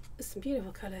some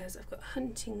beautiful colours. I've got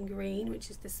Hunting Green, which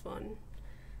is this one,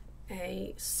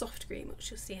 a soft green,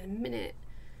 which you'll see in a minute,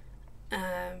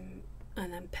 and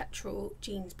then Petrol,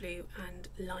 Jeans Blue and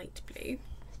Light Blue.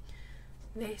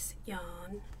 This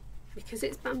yarn, because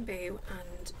it's bamboo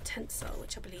and tencel,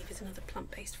 which I believe is another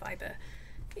plant-based fibre,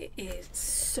 it is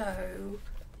so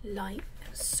light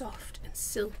and soft and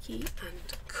silky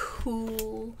and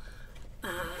cool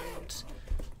and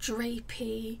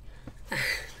drapey and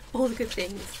all the good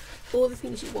things, all the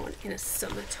things you want in a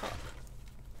summer top.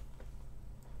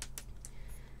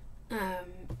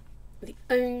 The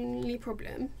only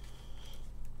problem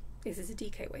is, there's a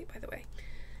DK weight by the way,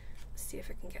 let's see if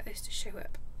I can get this to show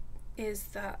up, is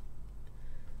that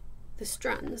the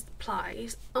strands, the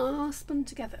plies, are spun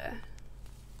together.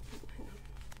 Hang on,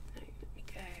 no, let me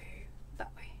go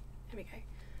that way, there we go,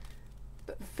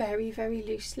 but very, very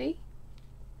loosely.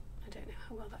 I don't know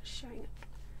how well that's showing up,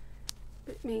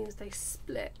 but it means they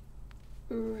split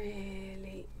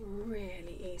really,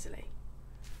 really easily,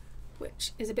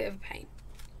 which is a bit of a pain.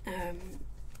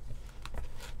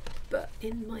 But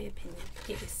in my opinion,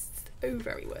 it is so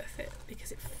very worth it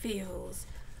because it feels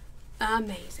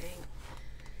amazing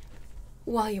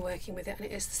while you're working with it, and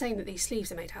it is the same that these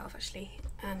sleeves are made out of actually,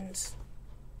 and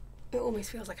it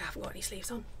almost feels like I haven't got any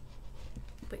sleeves on,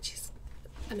 which is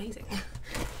amazing.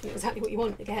 Exactly what you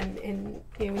want again in,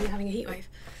 you know, when you're having a heat wave.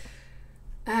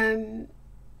 I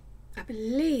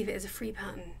believe it is a free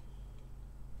pattern.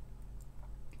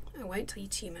 I won't tell you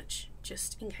too much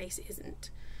just in case it isn't,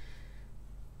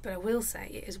 but I will say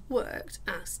it is worked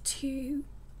as two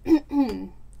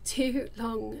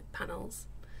long panels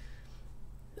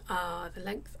are the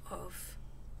length of,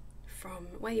 from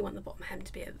where you want the bottom hem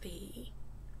to be at the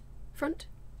front,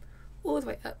 all the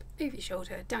way up over your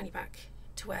shoulder, down your back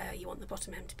to where you want the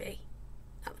bottom hem to be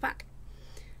at the back.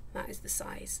 That is the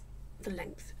size, the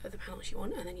length of the panels you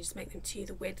want, and then you just make them to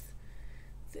the width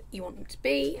that you want them to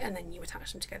be, and then you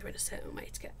attach them together in a certain way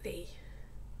to get the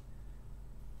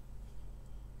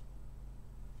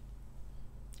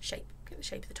shape,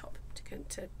 of the top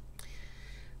to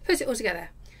put it all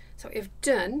together. So I've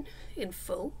done in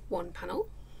full one panel.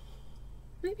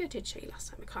 Maybe I did show you last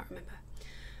time, I can't remember.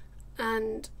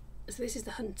 And so this is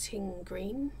the Hunting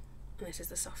Green and this is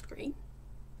the soft green.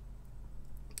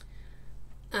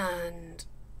 And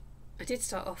I did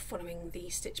start off following the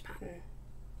stitch pattern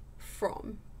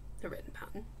from the written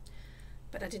pattern,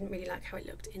 but I didn't really like how it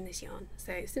looked in this yarn.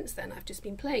 So since then I've just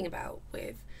been playing about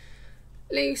with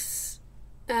loose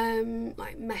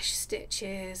like mesh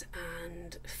stitches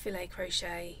and filet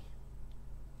crochet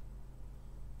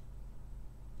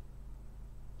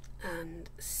and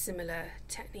similar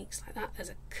techniques like that. There's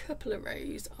a couple of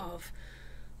rows of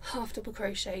half double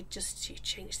crochet just to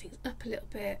change things up a little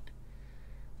bit.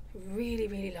 I really,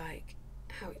 really like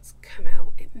how it's come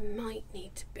out. It might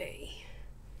need to be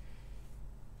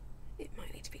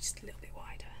just a little bit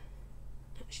wider.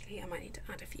 Actually, I might need to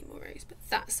add a few more rows, but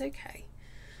that's okay.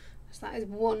 So that is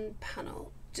one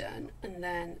panel done, and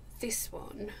then this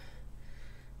one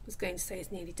I was going to say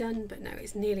is nearly done, but no,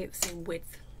 it's nearly at the same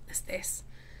width as this.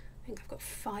 I think I've got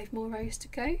 5 more rows to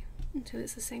go until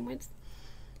it's the same width.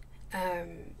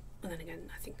 And then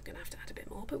again, I think I'm going to have to add a bit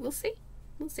more, but we'll see.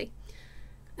 We'll see.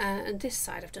 And this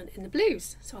side I've done in the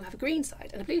blues, so I'll have a green side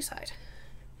and a blue side.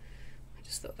 I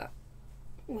just thought that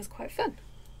was quite fun.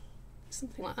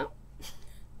 Something like that.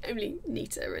 Only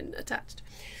neater and attached.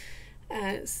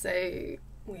 So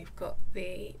we've got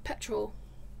the Petrol,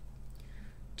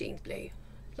 Jeans Blue,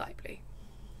 Light Blue.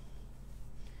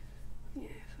 Yeah,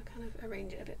 if I kind of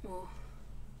arrange it a bit more.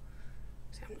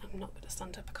 So I'm not going to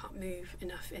stand up, I can't move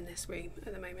enough in this room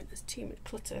at the moment. There's too much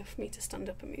clutter for me to stand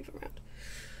up and move around.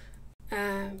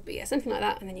 But yeah, something like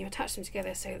that, and then you attach them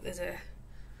together so that there's a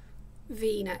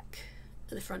V-neck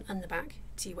at the front and the back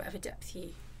to whatever depth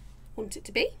you want it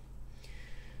to be.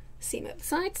 Seam up the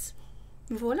sides,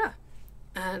 voila.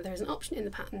 There is an option in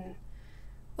the pattern,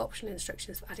 optional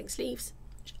instructions for adding sleeves,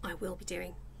 which I will be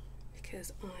doing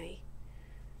because I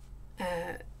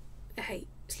hate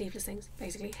sleeveless things,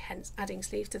 basically, hence adding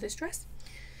sleeves to this dress.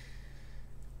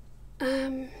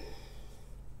 So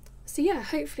yeah,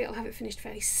 hopefully I'll have it finished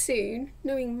fairly soon.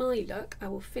 Knowing my luck, I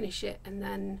will finish it and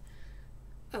then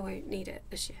I won't need it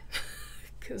this year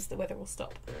because the weather will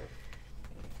stop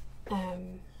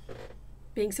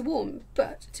being so warm.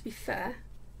 But to be fair,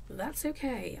 that's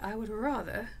okay. I would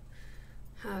rather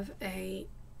have a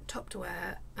top to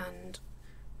wear and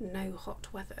no hot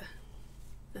weather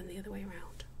than the other way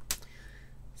around.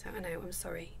 So I know, I'm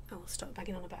sorry, I will stop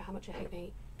bagging on about how much I hate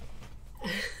the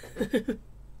heat.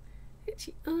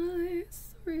 Itchy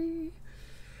eyes, sorry.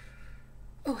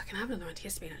 Oh, I can have another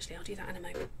antihistamine actually, I'll do that in a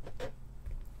moment.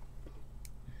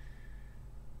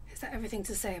 Is that everything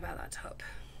to say about that top?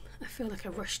 I feel like I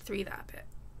rushed through that a bit.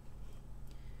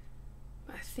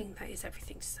 But I think that is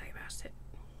everything to say about it.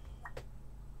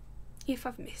 If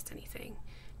I've missed anything,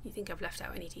 you think I've left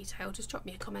out any detail, just drop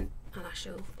me a comment and I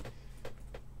shall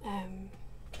add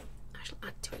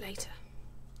to it later.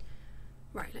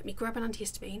 Right, let me grab an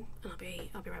antihistamine and I'll be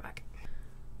right back.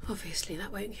 Obviously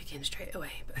that won't kick in straight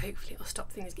away, but hopefully it'll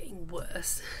stop things getting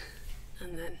worse.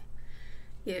 And then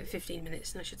give it 15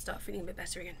 minutes and I should start feeling a bit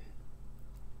better again,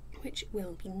 which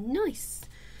will be nice.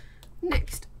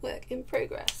 Next work in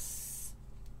progress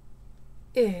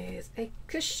is a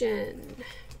cushion.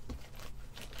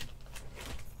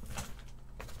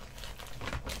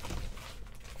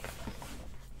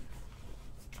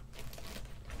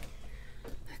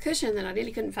 Cushion that I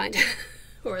really couldn't find,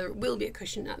 or it will be a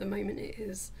cushion at the moment. It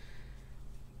is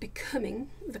becoming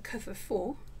the cover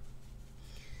for.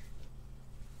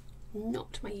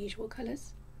 Not my usual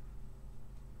colours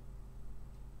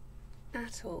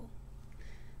at all,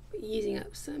 but using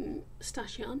up some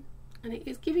stash yarn, and it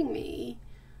is giving me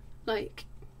like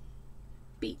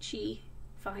beachy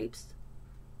vibes,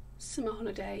 summer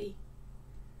holiday,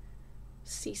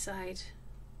 seaside,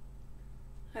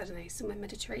 I don't know, somewhere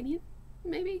Mediterranean.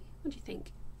 Maybe? What do you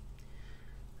think?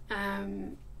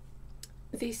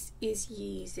 This is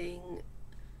using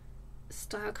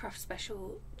Stylecraft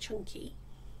Special Chunky.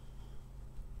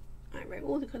 I wrote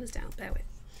all the colours down, bear with.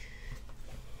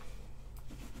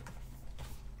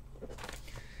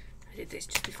 I did this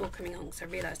just before coming on because I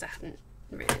realised I hadn't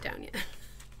written it down yet.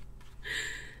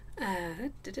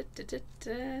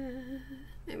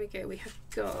 There we go, we have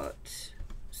got,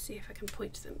 see if I can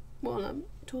point to them while I'm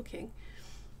talking.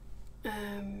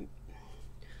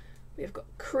 We've got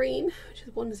cream, which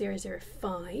is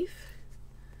 1005.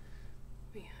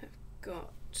 We have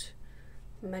got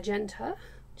magenta,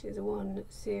 which is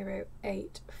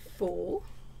 1084.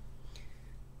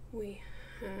 We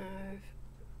have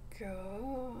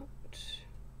got, let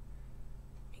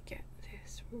me get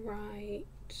this right.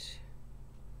 Is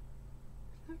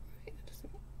that right? That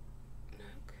doesn't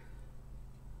look.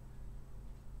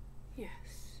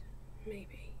 Yes,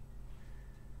 maybe.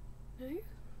 No?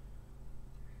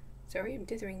 Sorry, I'm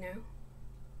dithering now.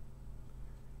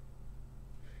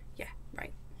 Yeah,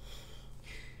 right.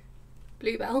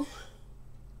 Bluebell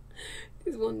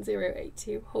is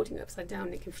 1082. Holding it upside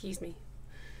down, it confused me.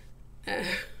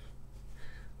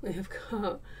 We have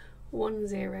got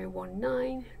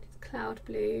 1019, it's cloud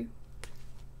blue.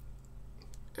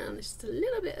 And there's just a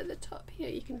little bit at the top here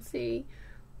you can see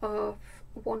of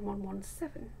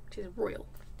 1117, which is royal.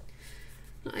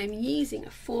 I'm using a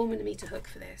 4mm hook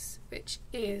for this, which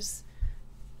is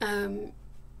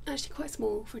actually quite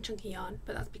small for a chunky yarn,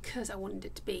 but that's because I wanted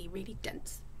it to be really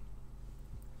dense.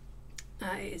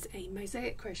 It is a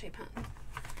mosaic crochet pattern.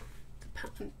 The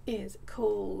pattern is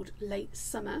called Late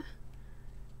Summer.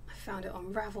 I found it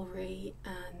on Ravelry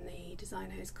and the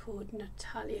designer is called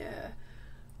Natalia,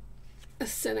 a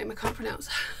surname I can't pronounce,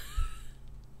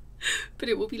 but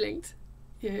it will be linked.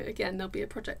 Yeah, again, there'll be a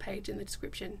project page in the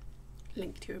description.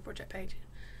 Link to a project page,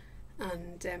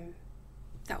 and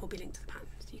that will be linked to the pattern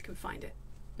so you can find it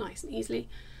nice and easily.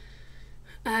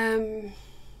 As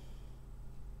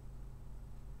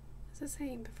I was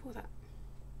saying before that,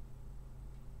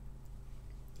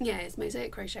 yeah, it's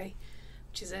mosaic crochet,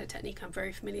 which is a technique I'm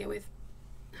very familiar with,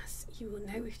 as you will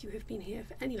know if you have been here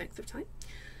for any length of time,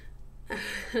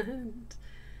 and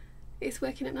it's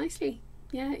working up nicely.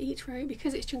 Yeah, each row,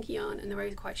 because it's chunky yarn and the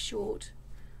rows are quite short,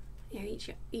 you know,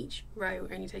 each row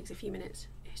only takes a few minutes.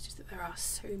 It's just that there are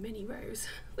so many rows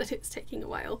that it's taking a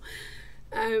while.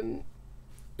 I'm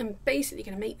basically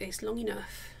going to make this long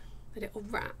enough that it will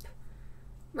wrap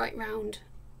right round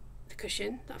the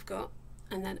cushion that I've got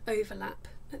and then overlap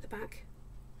at the back,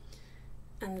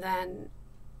 and then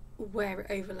where it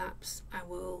overlaps I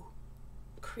will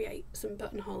create some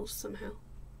buttonholes somehow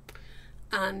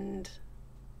and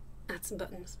add some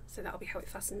buttons, so that'll be how it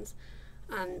fastens.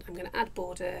 And I'm going to add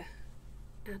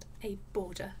a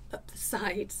border up the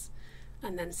sides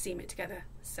and then seam it together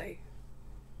so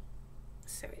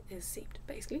it is seamed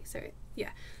basically. So yeah,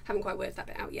 haven't quite worked that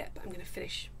bit out yet, but I'm going to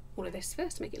finish all of this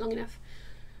first to make it long enough.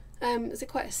 It's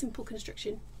quite a simple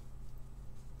construction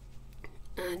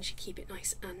and should keep it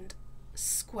nice and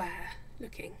square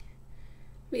looking.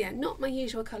 But yeah, not my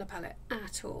usual colour palette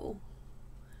at all,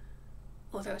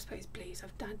 although I suppose blues,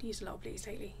 I've used a lot of blues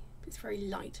lately. It's very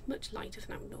light, much lighter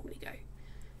than I would normally go,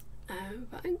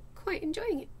 but I'm quite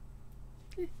enjoying it.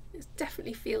 It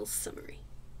definitely feels summery.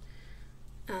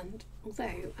 And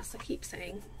although, as I keep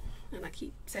saying, and I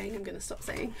keep saying I'm going to stop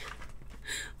saying,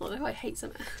 although I hate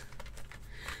summer,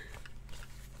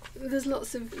 there's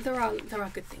lots of, there are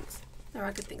good things. There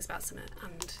are good things about summer,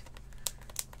 and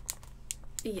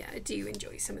yeah, I do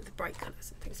enjoy some of the bright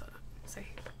colours and things like that. So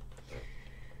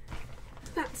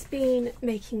that's been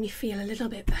making me feel a little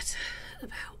bit better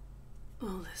about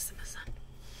all the summer sun.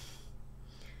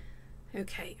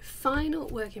 Okay, final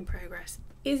work in progress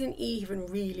isn't even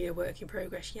really a work in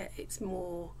progress yet. It's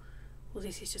more, well,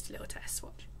 this is just a little test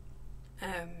swatch.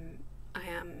 I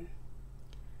am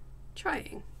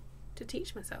trying to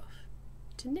teach myself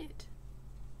to knit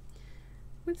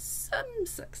with some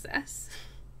success.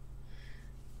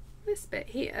 This bit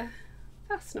here,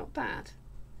 that's not bad.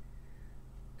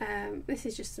 This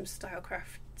is just some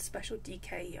Stylecraft special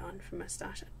DK yarn from my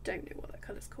stash. I don't know what that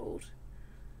colour's called.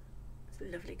 It's a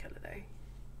lovely colour though.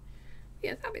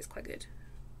 Yeah, that bit's quite good.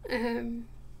 And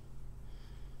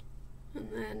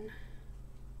then,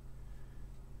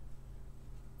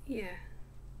 yeah,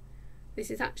 this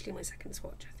is actually my second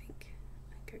swatch, I think.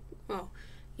 Okay. Well,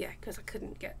 yeah, because I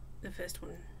couldn't get the first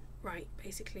one right,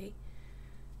 basically.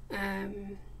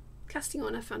 Casting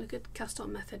on, I found a good cast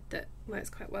on method that works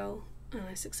quite well, and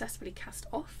I successfully cast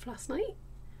off last night,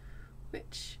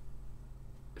 which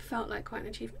felt like quite an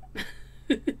achievement.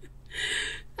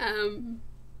 And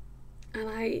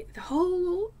the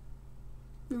whole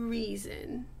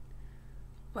reason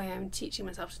why I'm teaching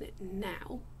myself to knit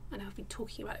now, and I've been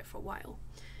talking about it for a while,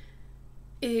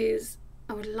 is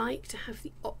I would like to have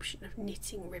the option of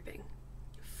knitting ribbing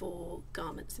for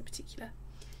garments in particular.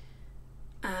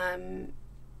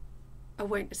 I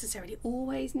won't necessarily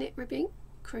always knit ribbing,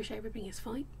 crochet ribbing is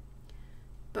fine,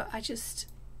 but I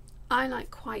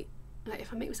like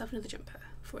if I make myself another jumper,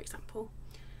 for example,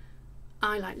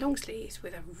 I like long sleeves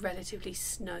with a relatively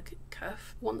snug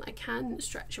cuff, one that I can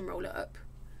stretch and roll it up,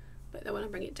 but then when I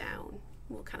bring it down,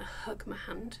 it will kind of hug my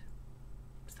hand.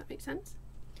 Does that make sense?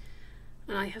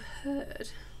 And I have heard,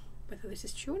 whether this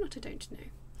is true or not I don't know,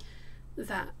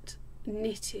 that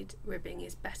knitted ribbing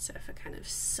is better for kind of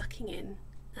sucking in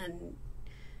and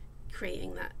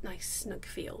creating that nice snug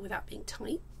feel without being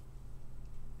tight.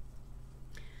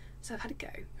 So I've had a go.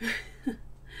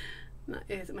 That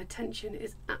is, my tension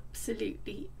is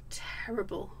absolutely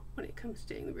terrible when it comes to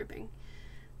doing the ribbing.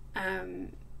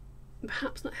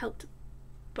 Perhaps not helped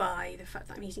by the fact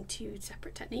that I'm using two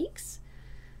separate techniques,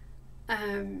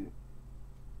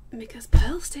 because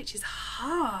purl stitch is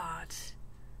hard.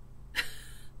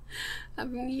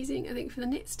 I've been using, I think for the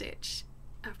knit stitch,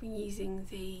 I've been using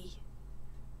the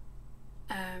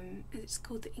it's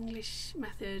called the English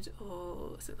method,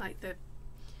 or something like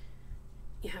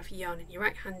you have yarn in your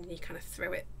right hand and you kind of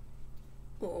throw it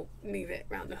or move it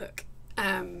around the hook,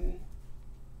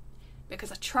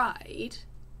 because I tried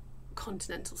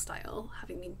continental style,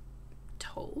 having been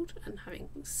told and having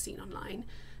seen online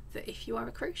that if you are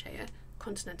a crocheter,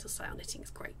 continental style knitting is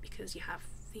great because you have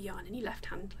the yarn in your left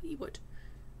hand like you would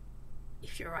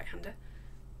if you're a right hander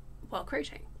while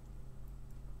crocheting.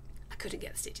 I couldn't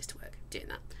get the stitches to work doing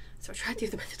that, so I tried the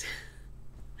other method.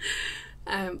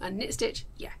 And knit stitch,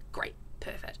 yeah, great,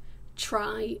 perfect.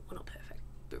 Well, not perfect,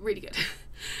 but really good.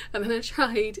 And then I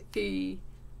tried the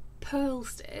purl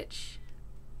stitch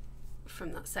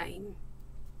from that same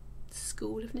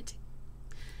school of knitting.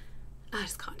 I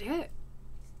just can't do it.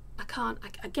 I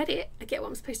get it, I get what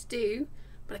I'm supposed to do,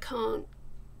 but I can't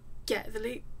get the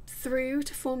loop through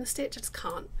to form the stitch. I just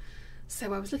can't.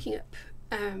 So I was looking up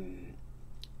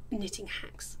knitting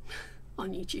hacks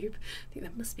on YouTube. I think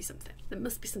there must be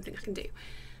something I can do,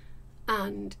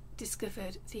 and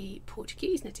discovered the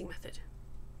Portuguese knitting method,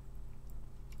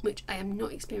 which I am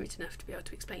not experienced enough to be able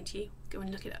to explain to you. Go and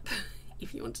look it up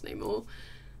if you want to know more.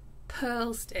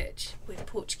 Purl stitch with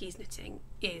Portuguese knitting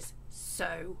is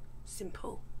so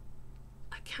simple.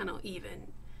 I cannot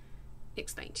even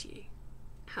explain to you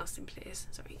how simple it is.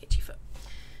 Sorry, itchy foot.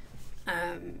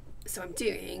 So I'm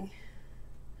doing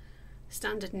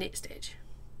standard knit stitch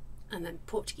and then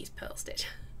Portuguese purl stitch.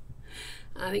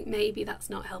 I think maybe that's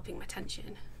not helping my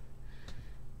tension,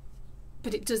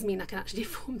 but it does mean I can actually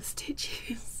form the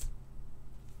stitches.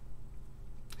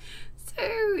 So,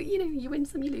 you know, you win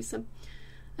some, you lose some.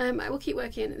 I will keep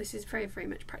working. This is very, very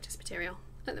much practice material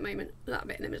at the moment. That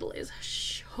bit in the middle is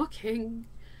shocking.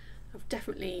 I've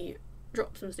definitely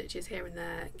dropped some stitches here and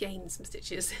there, gained some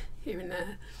stitches here and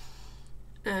there.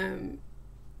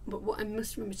 But what I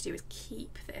must remember to do is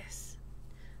keep this.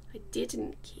 I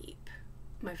didn't keep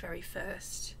my very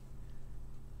first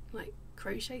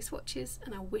crochet swatches,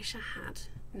 and I wish I had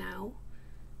now,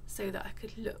 so that I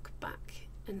could look back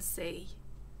and see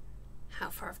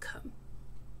how far I've come.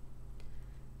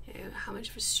 you know, how much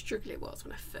of a struggle it was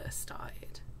when I first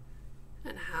started,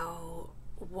 and how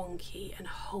wonky and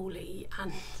holy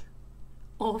and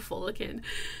awful looking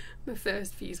my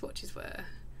first few swatches were,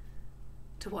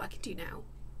 to what I can do now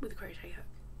with a crochet hook.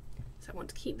 So I want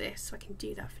to keep this so I can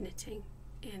do that for knitting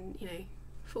in, you know,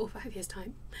 4 or 5 years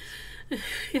time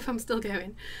if I'm still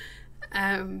going.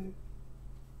 I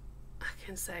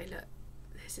can say, look,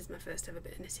 this is my first ever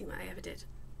bit of knitting that I ever did,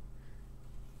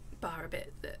 bar a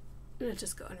bit that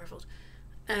just got unravelled,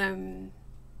 and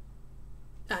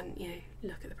you know,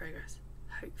 look at the progress,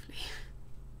 hopefully.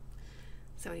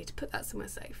 So I need to put that somewhere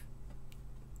safe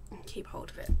and keep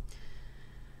hold of it.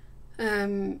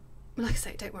 Like I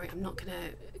say, don't worry, I'm not going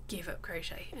to give up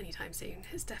crochet anytime soon.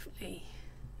 It's definitely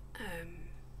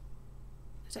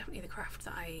the craft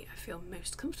that I feel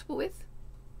most comfortable with,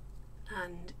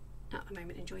 and at the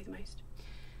moment enjoy the most.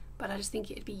 But I just think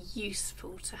it'd be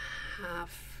useful to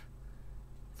have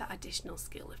that additional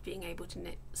skill of being able to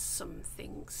knit some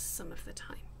things some of the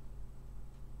time.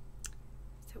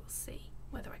 So we'll see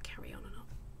whether I carry on or not.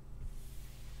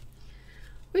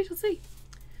 We shall see.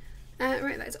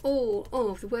 Right, that's all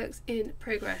of the works in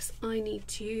progress. I need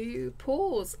to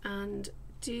pause and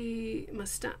do my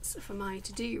stats for my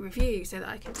to-do review so that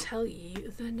I can tell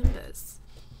you the numbers.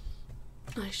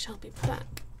 I shall be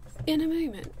back in a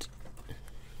moment.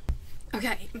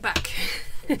 Okay, I'm back.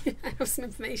 I have some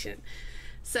information.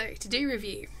 So, to-do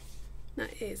review.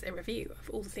 That is a review of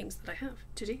all the things that I have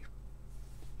to do. It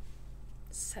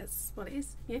says what it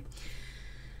is, yeah.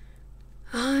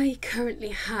 I currently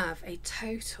have a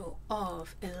total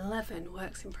of 11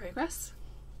 works in progress,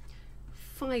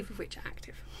 5 of which are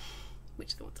active,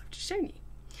 which are the ones I've just shown you.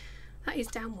 That is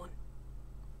down 1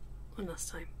 on last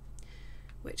time,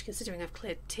 which, considering I've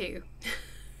cleared 2,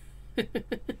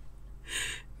 it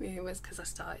was because I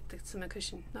started the summer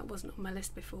cushion. That wasn't on my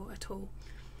list before at all.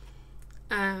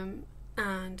 And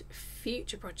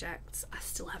future projects, I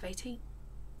still have 18.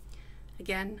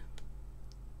 Again,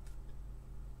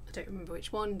 I don't remember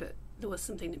which one, but there was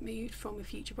something that moved from a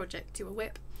future project to a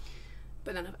whip,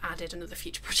 but then I've added another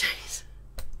future project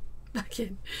back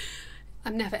in.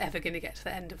 I'm never ever going to get to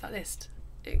the end of that list,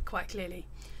 quite clearly.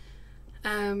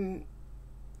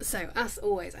 So as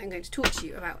always, I'm going to talk to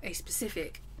you about a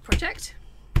specific project,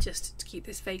 just to keep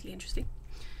this vaguely interesting.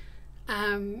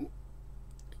 And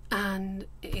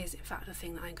it is in fact the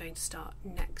thing that I'm going to start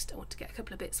next. I want to get a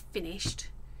couple of bits finished,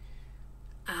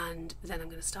 and then I'm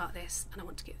going to start this, and I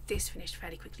want to get this finished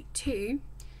fairly quickly too,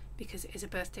 because it is a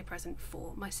birthday present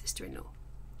for my sister-in-law.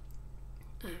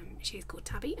 She is called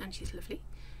Tabby and she's lovely.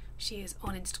 She is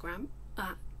on Instagram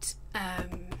at I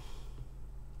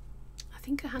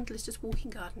think her handle is just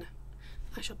Walking Gardener.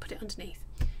 I shall put it underneath.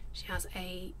 She has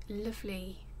a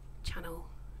lovely channel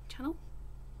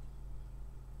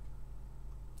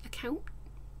account,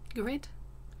 grid,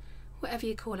 whatever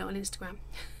you call it, on Instagram,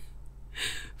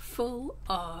 full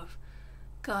of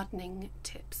gardening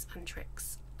tips and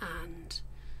tricks and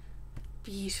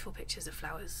beautiful pictures of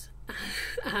flowers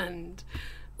and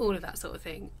all of that sort of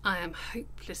thing. I am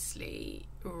hopelessly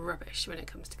rubbish when it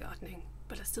comes to gardening,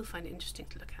 but I still find it interesting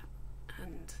to look at,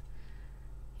 and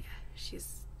yeah,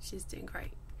 she's doing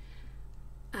great.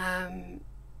 But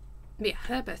yeah,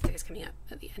 her birthday is coming up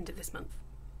at the end of this month,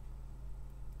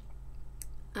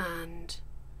 and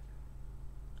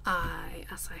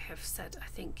as I have said, I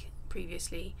think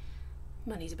previously,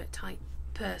 money's a bit tight.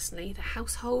 Personally, the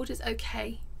household is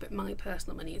okay, but my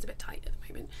personal money is a bit tight at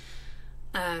the moment.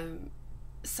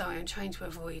 So I'm trying to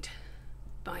avoid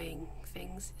buying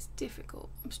things. It's difficult.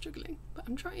 I'm struggling, but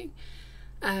I'm trying.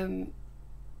 And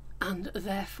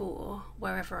therefore,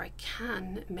 wherever I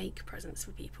can make presents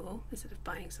for people instead of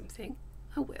buying something,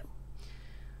 I will.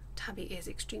 Tabby is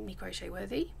extremely crochet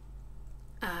worthy.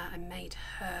 I made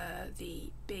her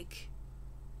the big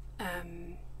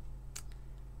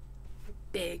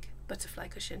butterfly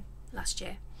cushion last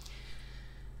year.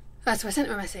 So I sent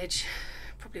her a message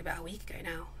probably about a week ago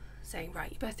now saying,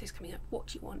 right, your birthday's coming up, what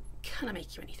do you want? Can I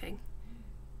make you anything?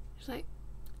 She's like,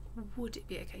 would it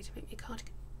be okay to make me a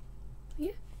cardigan?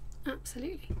 Yeah,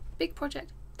 absolutely. Big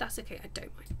project, that's okay, I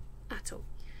don't mind at all.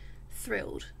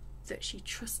 Thrilled that she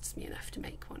trusts me enough to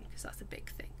make one, because that's a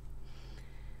big thing.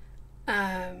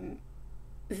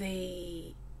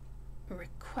 The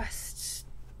request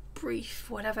brief,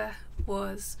 whatever,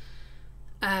 was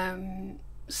some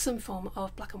form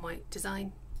of black and white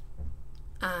design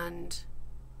and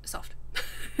soft.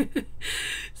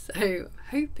 So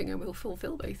hoping I will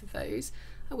fulfill both of those.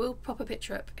 I will pop a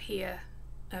picture up here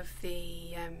of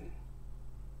the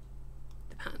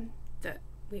pattern that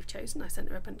we've chosen. I sent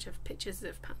her a bunch of pictures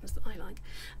of patterns that I like,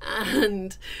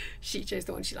 and she chose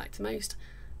the one she liked the most.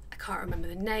 I can't remember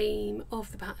the name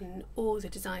of the pattern or the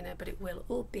designer, but it will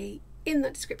all be in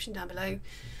that description down below.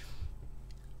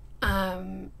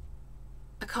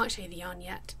 I can't show you the yarn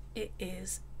yet. It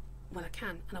is, well, I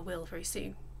can and I will very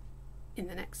soon in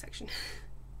the next section.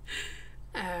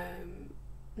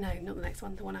 No, not the next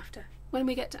one, the one after. When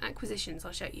we get to acquisitions,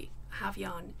 I'll show you. I have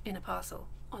yarn in a parcel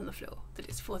on the floor that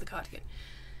is for the cardigan.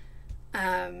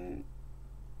 It's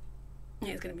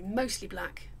going to be mostly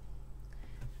black,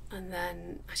 and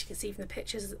then, as you can see from the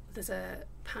pictures, there's a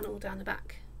panel down the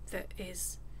back that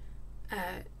is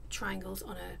triangles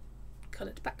on a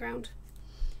coloured background,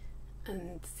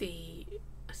 and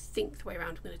I think the way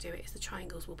around I'm going to do it is the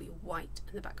triangles will be white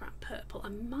and the background purple. I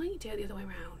might do it the other way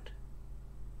around.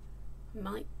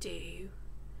 Might do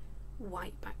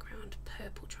white background,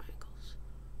 purple triangles.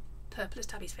 Purple is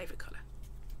Tabby's favourite colour.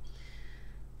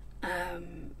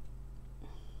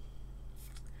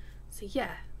 So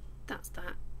yeah, that's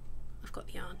that. I've got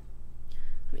the yarn.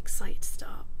 I'm excited to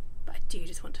start, but I do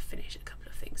just want to finish a couple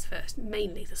of things first.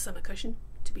 Mainly the summer cushion,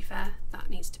 to be fair. That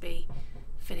needs to be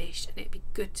finished, and it'd be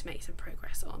good to make some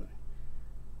progress on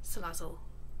Salazzle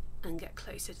and get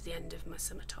closer to the end of my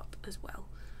summer top as well.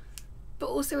 But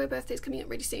also her birthday's coming up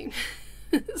really soon.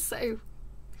 So,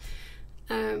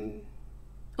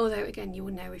 although again, you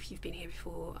will know if you've been here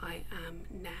before, I am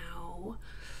now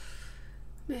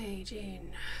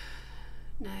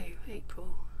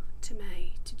April to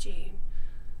May to June,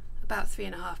 about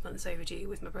 3.5 months overdue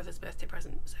with my brother's birthday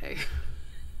present. So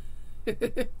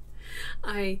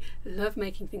I love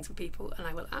making things for people, and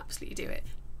I will absolutely do it.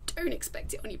 Don't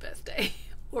expect it on your birthday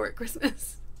or at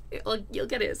Christmas. You'll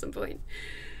get it at some point.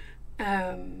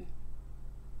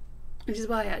 Which is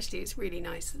why actually it's really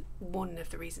nice, one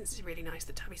of the reasons it's really nice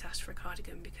that Tabby's asked for a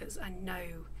cardigan, because I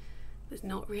know there's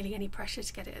not really any pressure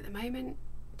to get it at the moment,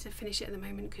 to finish it at the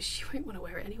moment, because she won't want to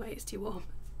wear it anyway, it's too warm.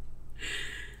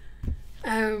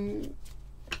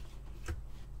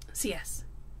 So yes,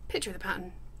 picture of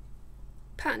the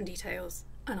pattern details,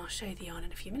 and I'll show you the yarn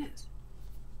in a few minutes.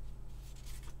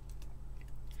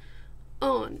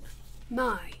 On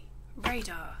my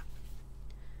radar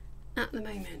at the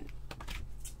moment,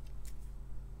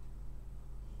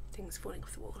 things falling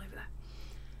off the wall over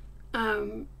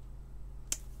there.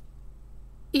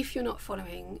 If you're not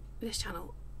following this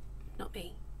channel, not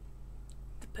me,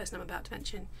 the person I'm about to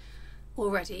mention,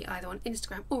 already, either on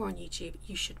Instagram or on YouTube,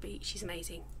 you should be. She's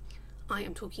amazing. I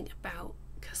am talking about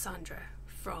Cassandra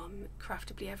from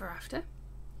Craftably Ever After.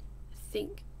 I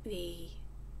think the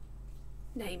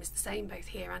name is the same both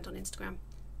here and on Instagram.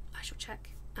 I shall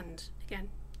check, and again,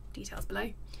 details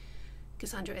below.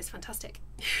 Cassandra is fantastic.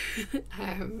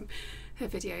 Her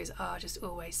videos are just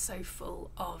always so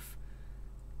full of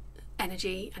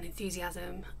energy and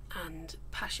enthusiasm and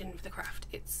passion for the craft.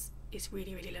 It's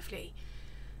really, really lovely.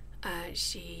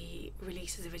 She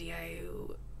releases a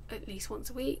video at least once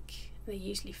a week. They're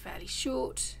usually fairly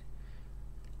short,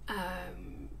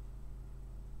 and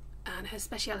her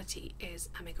speciality is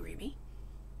amigurumi.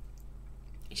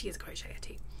 She is a crocheter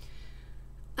too,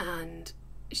 and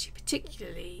she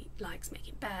particularly likes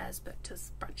making bears, but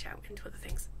does branch out into other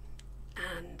things,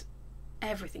 and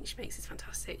everything she makes is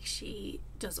fantastic. She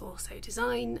does also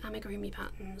design amigurumi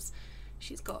patterns.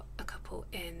 She's got a couple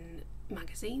in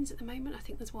magazines at the moment. I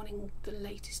think there's one in the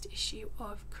latest issue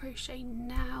of Crochet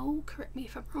Now. Correct me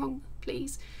if I'm wrong,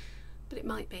 please, but it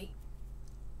might be.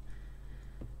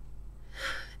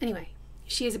 Anyway,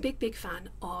 she is a big fan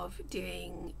of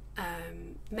doing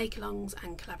make-alongs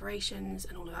and collaborations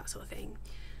and all of that sort of thing,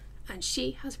 and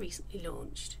she has recently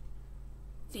launched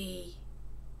the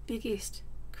biggest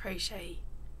crochet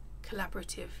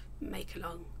collaborative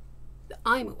make-along that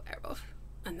I'm aware of,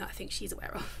 and that I think she's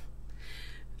aware of,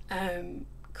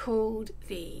 called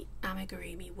the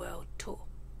Amigurumi World Tour.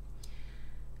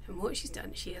 And what she's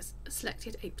done, she has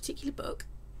selected a particular book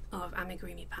of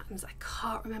amigurumi patterns. I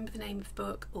can't remember the name of the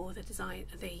book or the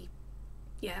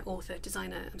author,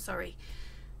 designer, I'm sorry,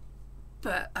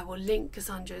 but I will link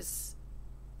Cassandra's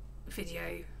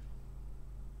video.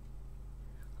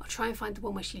 I'll try and find the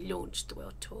one where she launched the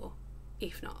world tour.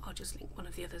 If not, I'll just link one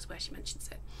of the others where she mentions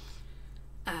it,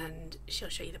 and she'll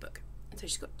show you the book. And so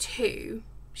she's got two.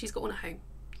 She's got one at home,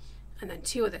 and then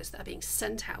two others that are being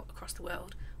sent out across the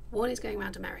world. One is going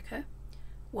around America,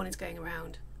 one is going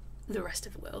around the rest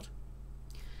of the world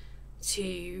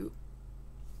to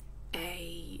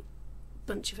a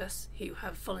bunch of us who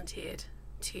have volunteered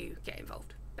to get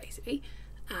involved, basically.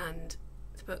 And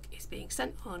the book is being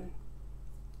sent on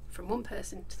from one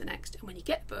person to the next, and when you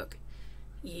get the book,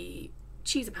 you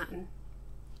choose a pattern,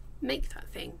 make that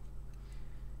thing,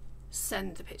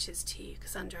 send the pictures to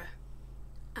Cassandra,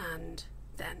 and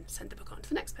then send the book on to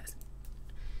the next person.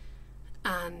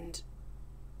 And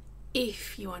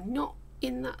if you are not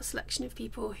in that selection of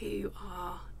people who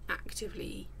are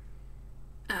actively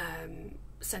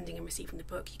sending and receiving the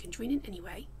book, you can join in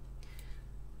anyway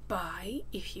by,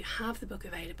 if you have the book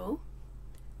available,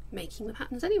 making the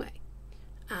patterns anyway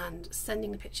and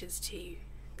sending the pictures to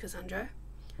Cassandra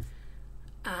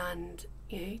and,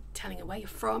 you know, telling her where you're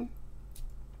from.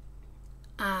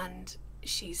 And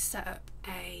she's set up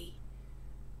a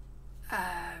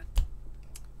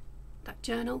that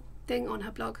journal thing on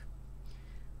her blog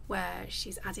where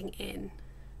she's adding in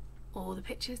all the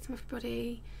pictures from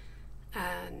everybody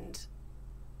and,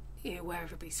 you know, where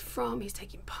everybody's from, who's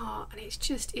taking part, and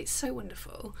it's so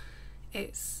wonderful.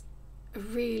 It's a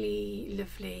really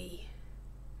lovely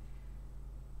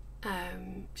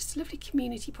just a lovely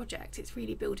community project. It's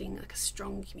really building like a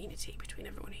strong community between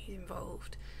everyone who's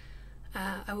involved.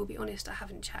 I will be honest, I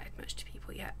haven't chatted much to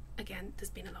people yet. Again, there's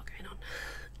been a lot going on.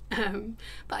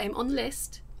 But I am on the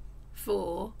list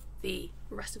for the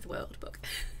Rest of the World book.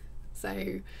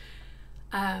 So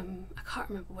I can't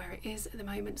remember where it is at the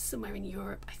moment, somewhere in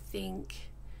Europe, I think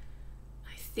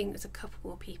there's a couple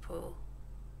more people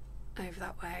over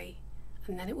that way,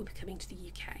 and then it will be coming to the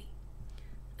UK.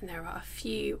 And there are a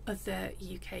few other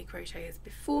UK crocheters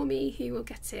before me who will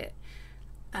get it.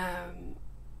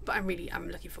 But I'm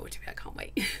looking forward to it. I can't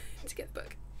wait to get the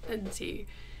book and to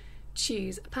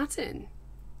choose a pattern.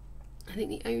 I think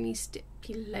the only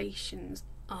stipulations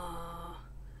are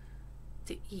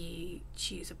that you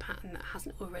choose a pattern that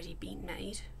hasn't already been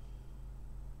made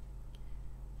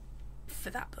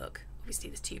for that book. Obviously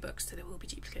there's 2 books, so there will be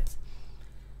duplicates.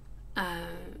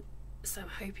 So I'm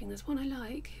hoping there's one I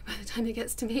like by the time it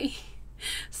gets to me.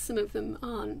 Some of them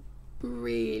aren't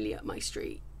really up my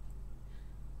street,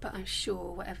 but I'm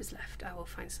sure whatever's left I will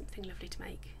find something lovely to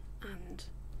make and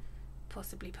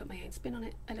possibly put my own spin on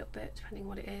it a little bit, depending on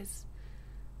what it is.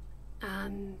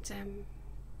 And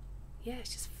yeah,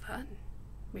 it's just fun,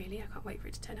 really. I can't wait for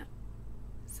it to turn up.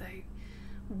 So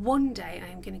one day I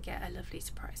am going to get a lovely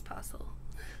surprise parcel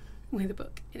with a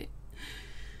book in it.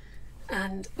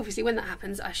 And obviously when that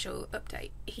happens I shall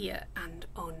update here and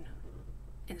on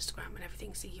Instagram and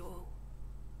everything, so you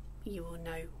will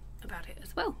know about it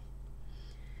as well.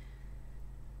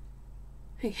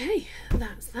 Okay,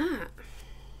 that's that.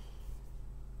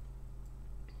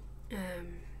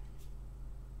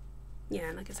 Yeah,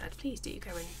 and like I said, please do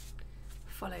go and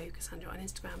follow Cassandra on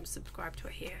Instagram, subscribe to her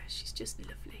here. She's just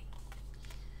lovely.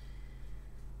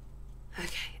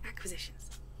 Okay,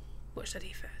 acquisitions. What should I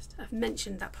do first? I've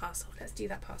mentioned that parcel. Let's do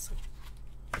that parcel.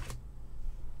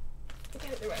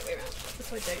 Get it the right way around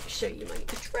so I don't show you my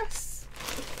address.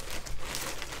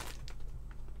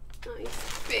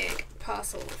 Nice big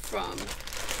parcel from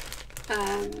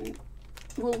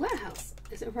Wool Warehouse.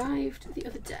 It's arrived the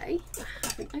other day. I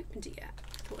haven't opened it yet.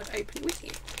 I thought I'd open it with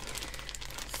you.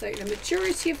 So the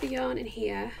majority of the yarn in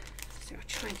here, so I'll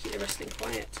try and keep the rustling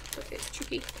quiet, but it's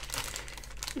tricky.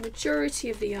 The majority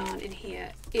of the yarn in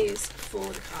here is for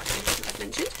the cardigan that I've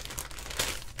mentioned.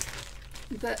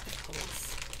 But of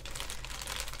course,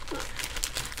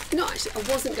 no, actually, I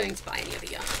wasn't going to buy any other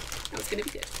yarn. That was going to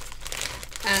be good.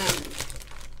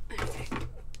 Okay,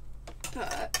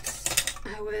 but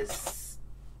I was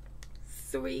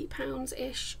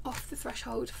 £3-ish off the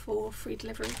threshold for free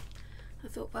delivery. I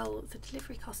thought, well, the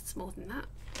delivery costs more than that,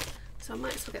 so I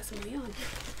might as well get some of the yarn.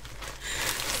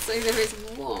 So there is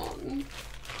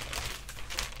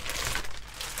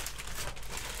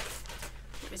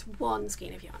one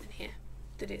skein of yarn in here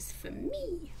that is for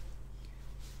me.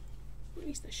 Or at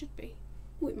least there should be.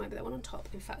 Oh, it might be that one on top,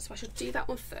 in fact, so I should do that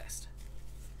one first.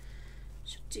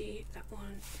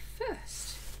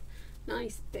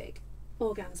 Nice big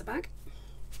organza bag.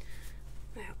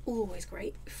 They're always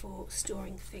great for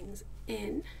storing things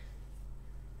in.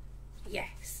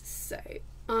 Yes, so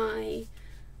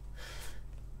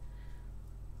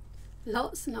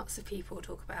lots and lots of people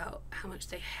talk about how much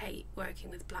they hate working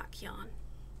with black yarn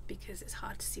because it's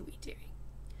hard to see what you're doing.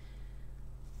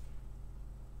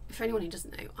 For anyone who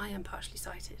doesn't know, I am partially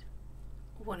sighted.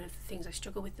 One of the things I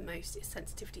struggle with the most is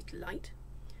sensitivity to light,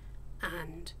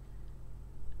 and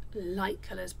light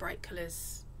colours, bright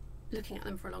colours, looking at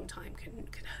them for a long time can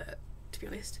hurt, to be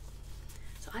honest.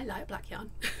 So I like black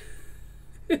yarn.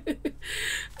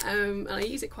 And I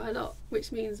use it quite a lot,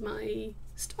 which means my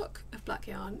stock of black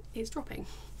yarn is dropping.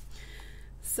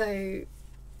 So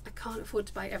I can't afford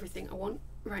to buy everything I want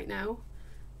right now,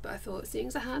 but I thought, seeing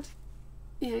as I had,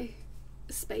 you know,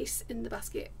 space in the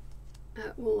basket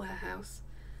at Wool Warehouse,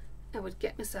 I would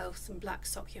get myself some black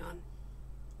sock yarn.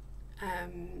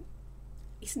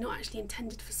 It's not actually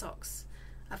intended for socks.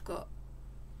 I've got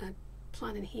a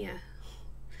plan in here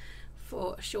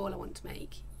for a shawl I want to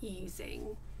make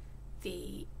using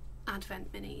the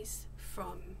Advent minis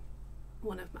from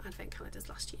one of my Advent calendars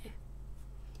last year.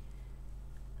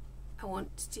 I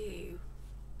want to do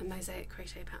a mosaic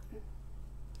crochet pattern,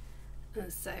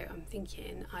 and so I'm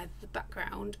thinking either the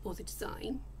background or the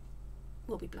design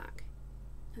will be black,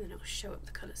 and then it will show up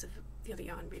the colours of the other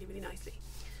yarn really, really nicely.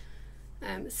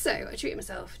 So I treated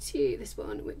myself to this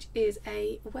one, which is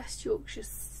a West Yorkshire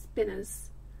Spinners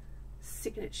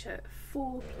signature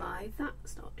 4-ply.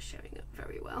 That's not showing up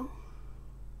very well.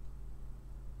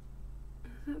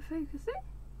 Is that focusing?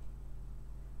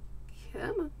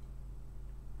 Come on.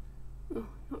 Oh,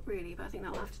 not really, but I think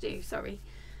that'll have to do, sorry.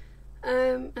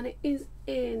 And it is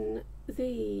in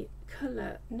the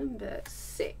colour number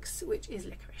 6, which is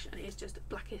licorice, and it is just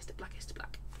blackest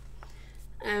black.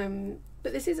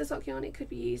 But this is a sock yarn. It could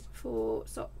be used for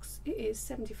socks. It is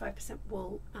 75%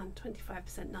 wool and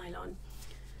 25% nylon.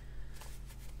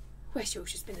 West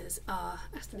Yorkshire Spinners are,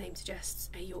 as the name suggests,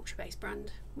 a Yorkshire based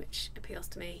brand, which appeals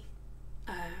to me.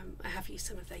 I have used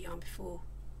some of their yarn before,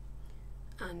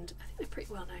 and I think they're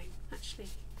pretty well known actually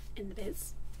in the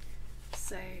biz,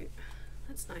 so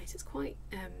that's nice. It's quite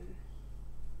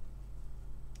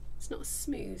it's not as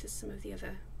smooth as some of the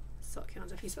other sock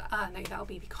yarns I've used, but no, that'll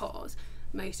be because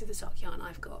most of the sock yarn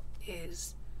I've got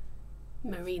is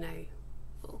merino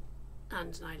wool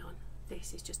and nylon.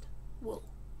 This is just wool,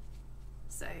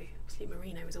 so obviously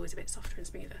merino is always a bit softer and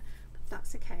smoother, but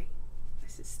that's okay.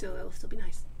 This is still, it'll still be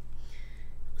nice.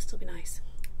 It'll still be nice.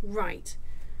 Right,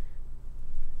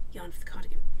 yarn for the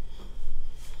cardigan.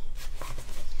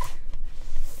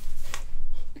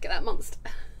 Look at that monster.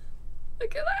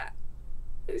 Look at that.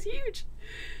 It's huge.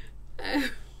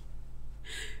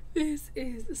 This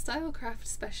is the Stylecraft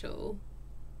Special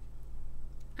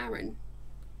Aran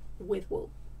with wool.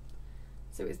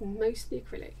 So it's mostly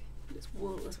acrylic, but it's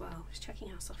wool as well. Just checking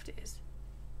how soft it is.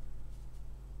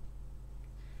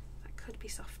 That could be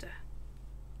softer,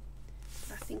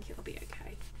 but I think it'll be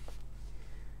okay.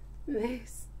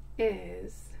 This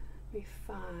is, we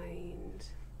find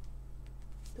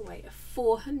the weight of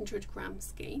 400 gram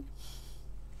skein,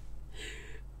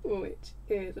 which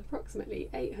is approximately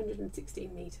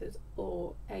 816 meters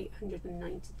or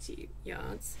 892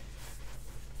 yards.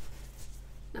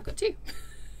 I've got two,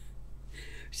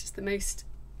 which is the most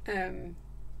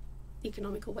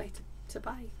economical way to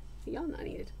buy the yarn that I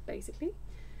needed, basically.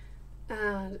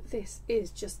 And this is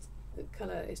just, the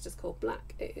colour is just called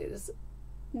black. It is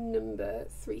number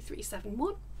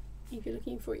 3371 if you're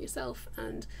looking for it yourself,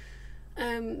 and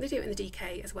they do it in the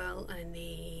DK as well, and in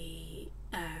the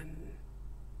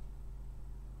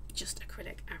just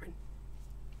acrylic Aran.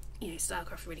 You know,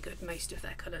 Stylecraft are really good. Most of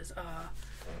their colours are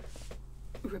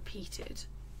repeated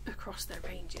across their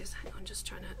ranges. Hang on, just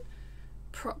trying to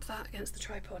prop that against the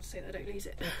tripod so that I don't lose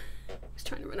it. Just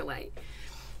trying to run away.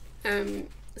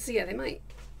 So yeah, they might,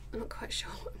 I'm not quite sure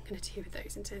what I'm going to do with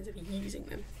those in terms of using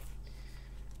them.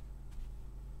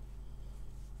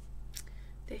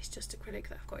 This just acrylic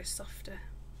that I've got is softer.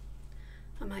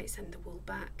 I might send the wool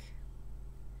back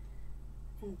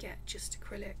and get just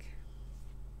acrylic,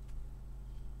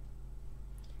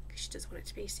 because she does want it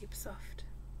to be super soft.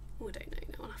 Oh, I don't know,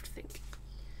 now I'll have to think,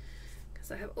 because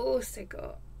I have also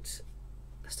got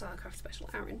a Stylecraft Special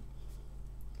Aran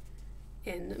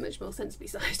in a much more sensibly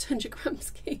sized 100 gram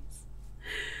skeins,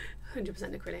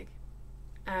 100% acrylic.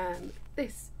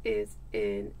 This is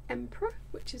in Emperor,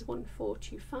 which is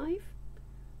 1425.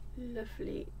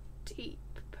 Lovely deep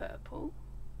purple.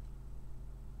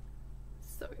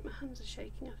 Sorry, my hands are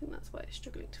shaking. I think that's why it's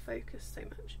struggling to focus so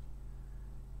much.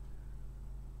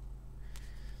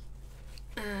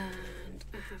 And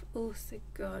I have also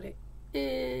got it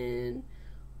in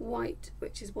white,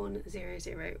 which is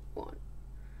 1001.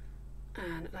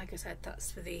 And like I said,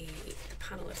 that's for the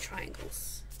panel of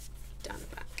triangles down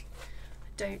the back. I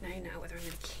don't know now whether I'm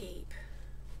going to keep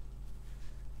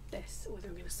this or whether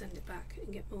I'm going to send it back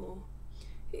and get more.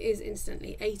 It is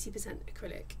instantly 80%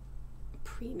 acrylic,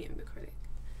 premium acrylic,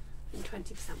 and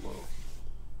 20% wool.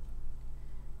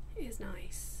 It is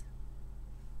nice.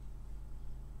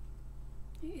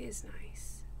 It is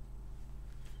nice.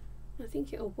 I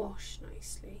think it'll wash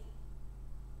nicely.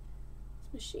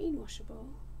 It's machine washable.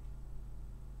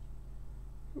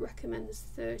 Recommends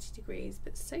 30 degrees,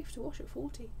 but safe to wash at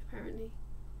 40 apparently.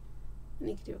 And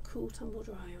you can do a cool tumble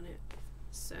dry on it.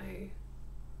 So I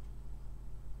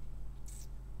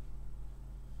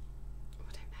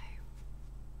don't know.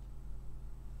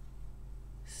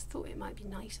 Just thought it might be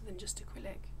nicer than just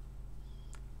acrylic,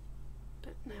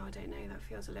 but now I don't know. That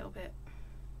feels a little bit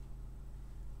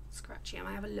scratchy. I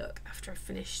might have a look after I've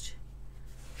finished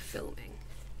filming.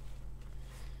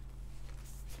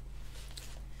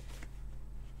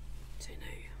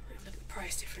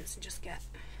 biggest difference and just get,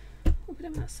 oh, put it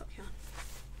on that sock yarn.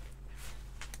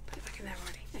 Put it back in there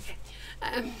already.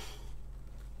 Okay.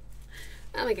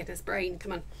 Oh my goodness, brain,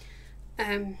 come on.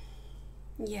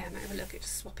 Yeah, I might have a look at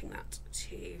just swapping that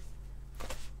to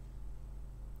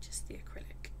just the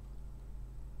acrylic.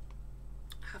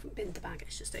 I haven't binned the bag,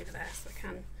 it's just over there, so I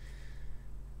can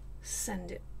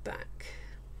send it back.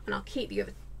 And I'll keep the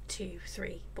other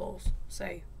 2-3 balls,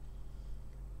 so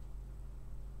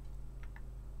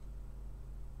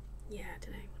yeah, I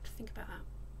don't know what to think about that.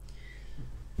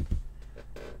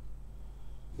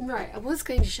 Right, I was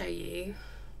going to show you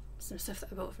some stuff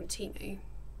that I bought from Temu,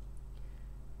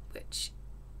 which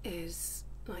is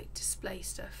like display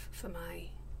stuff for my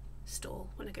stall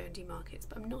when I go and do markets,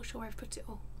 but I'm not sure where I've put it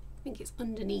all. I think it's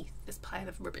underneath this pile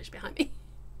of rubbish behind me.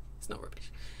 It's not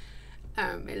rubbish.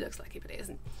 It looks like it, but it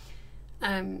isn't.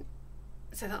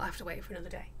 So that'll have to wait for another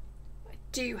day. I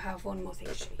do have one more thing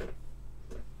to show you.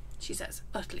 She says,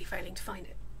 utterly failing to find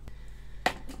it.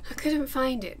 I couldn't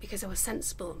find it because I was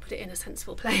sensible and put it in a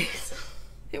sensible place.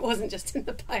 It wasn't just in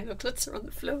the pile of clutter on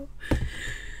the floor.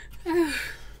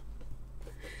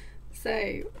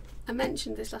 So I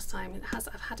mentioned this last time.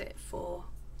 I've had it for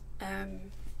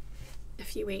a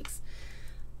few weeks,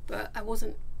 but I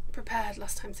wasn't prepared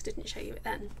last time, so I didn't show you it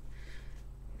then.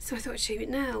 So I thought I'd show you it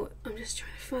now. I'm just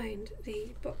trying to find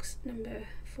the box number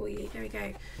for you. There we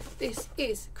go. This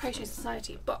is Crochet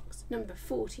Society box number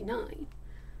 49.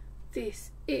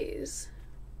 This is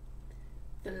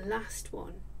the last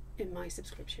one in my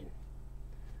subscription.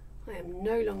 I am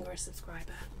no longer a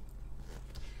subscriber,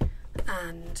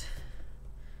 and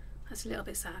that's a little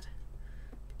bit sad.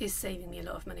 It is saving me a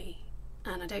lot of money,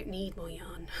 and I don't need more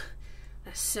yarn.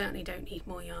 I certainly don't need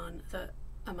more yarn that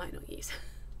I might not use.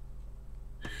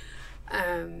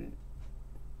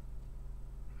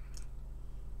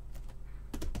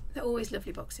 They're always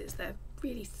lovely boxes. They're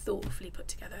really thoughtfully put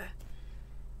together.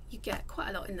 You get quite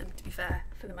a lot in them, to be fair,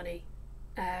 for the money.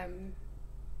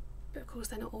 But of course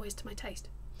they're not always to my taste.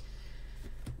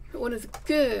 But one of the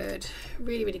good,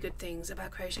 really, really good things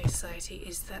about Crochet Society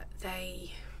is that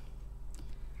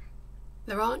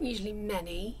there aren't usually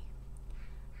many,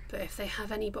 but if they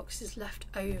have any boxes left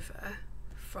over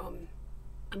from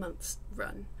a month's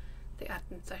run, they add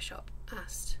them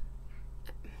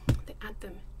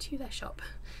to their shop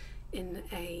in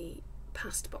a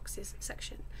past boxes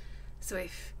section. So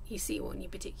if you see one you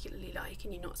particularly like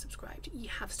and you're not subscribed, you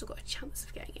have still got a chance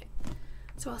of getting it.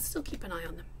 So I'll still keep an eye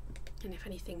on them, and if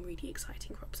anything really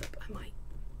exciting crops up, I might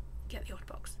get the odd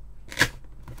box. I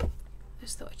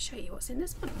just thought I'd show you what's in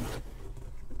this one.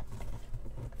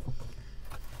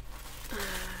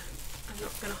 I'm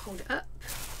not going to hold it up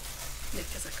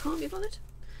because I can't be bothered,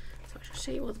 so I shall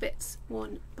show you all the bits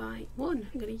one by one.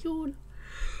 I'm going to yawn.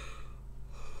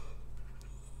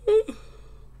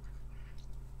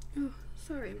 Oh,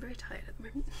 sorry, I'm very tired at the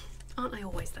moment. Aren't I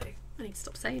always though? I need to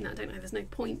stop saying that, don't I? There's no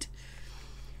point.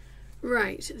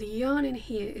 Right, the yarn in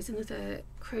here is another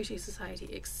Crochet Society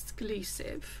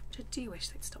exclusive, which I do wish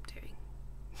they'd stop doing.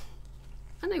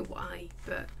 I know why,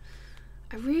 but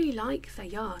I really like their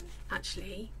yarn,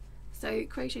 actually. So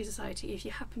Crochet Society, if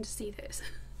you happen to see this,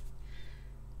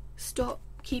 stop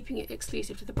keeping it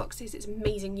exclusive to the boxes. It's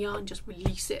amazing yarn, just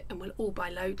release it and we'll all buy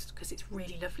loads because it's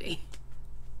really lovely.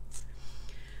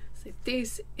 So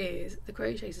this is the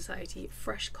Crochet Society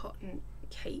Fresh Cotton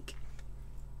Cake.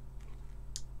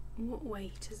 What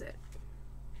weight is it?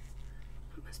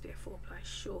 That must be a 4-ply,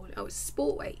 surely. Oh, it's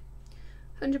sport weight.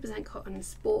 100% cotton,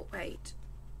 sport weight.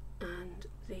 And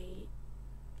the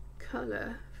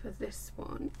colour for this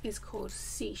one is called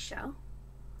Seashell.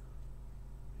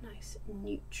 Nice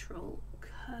neutral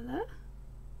colour.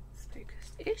 It's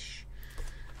focused-ish.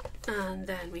 And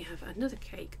then we have another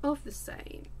cake of the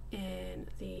same in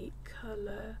the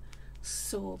colour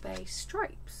Sorbet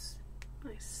Stripes.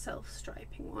 Nice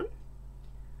self-striping one.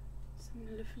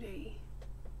 Some lovely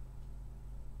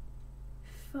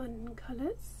fun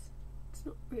colours. It's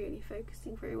not really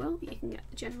focusing very well, but you can get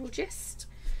the general gist.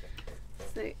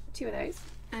 So 2 of those.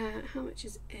 How much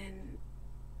is in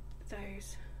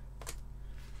those?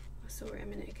 I saw it a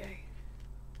minute ago.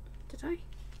 Did I?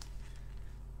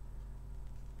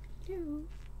 No.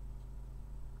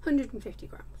 150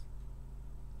 grams,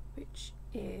 which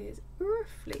is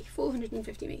roughly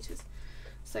 450 metres.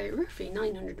 So roughly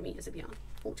 900 metres of yarn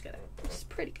altogether, which is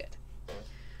pretty good.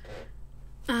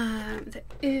 There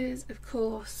is, of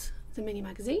course, the mini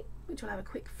magazine, which we'll have a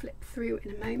quick flip through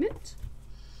in a moment.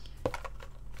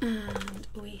 And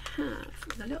we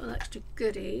have the little extra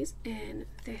goodies in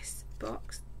this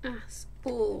box. As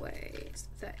always,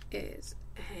 there is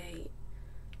a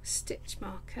stitch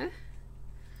marker.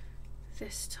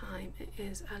 This time it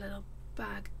is a little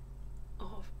bag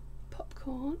of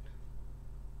popcorn,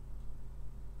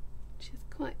 which is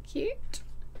quite cute.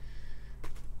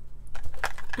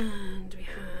 And we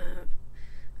have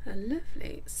a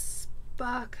lovely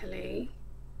sparkly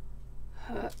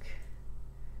hook,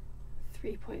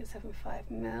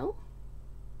 3.75mm,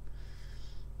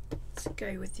 to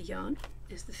go with the yarn,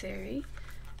 is the theory.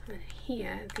 And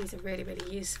here, these are really,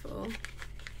 really useful.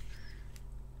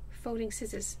 Folding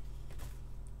scissors.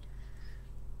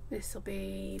 This will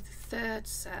be the third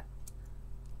set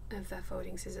of their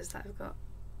folding scissors that I've got.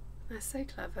 They're so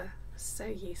clever, so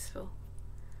useful.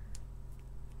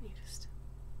 You just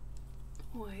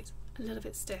always a little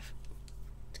bit stiff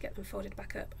to get them folded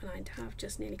back up, and I have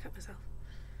just nearly cut myself.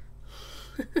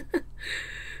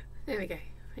 There we go.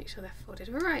 Make sure they're folded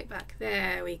right back.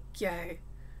 There we go.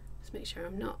 Just make sure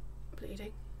I'm not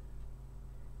bleeding.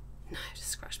 No, just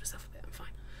scratched myself a bit, I'm fine.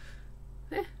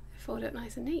 There, they fold up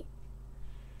nice and neat.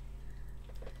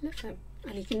 Love them.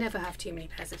 And you can never have too many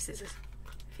pairs of scissors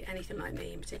if you're anything like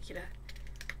me in particular.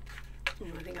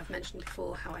 I think I've mentioned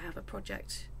before how I have a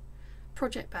project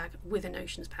bag with a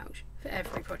notions pouch for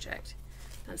every project,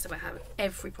 and so I have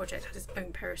every project has its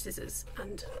own pair of scissors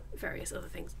and various other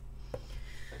things.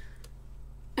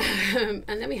 And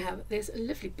then we have this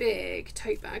lovely big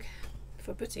tote bag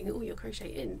for putting all your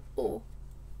crochet in, or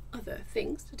other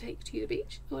things to take to the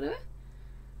beach or whatever.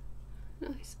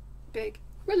 Nice, big,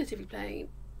 relatively plain,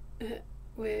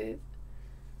 with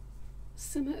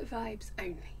summer vibes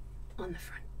only on the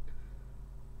front.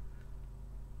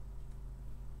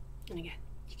 And again,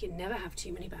 you can never have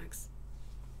too many bags.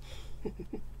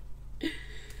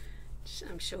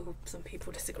 I'm sure some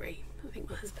people disagree. I think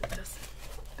my husband does.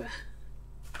 But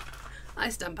I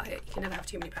stand by it. You can never have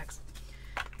too many bags.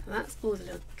 And that's all the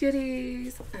little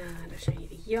goodies. And I'll show you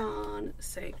the yarn.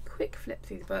 So quick flip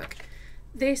through the book.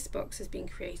 This box has been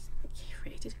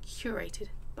curated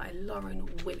by Lauren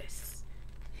Willis,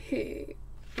 who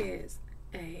is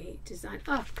a designer.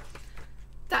 Oh,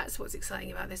 that's what's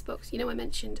exciting about this box. You know, I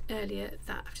mentioned earlier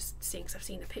that I've just seen, because I've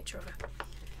seen a picture of her.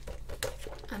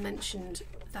 I mentioned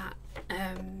that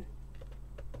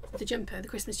the jumper, the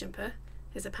Christmas jumper,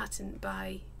 is a pattern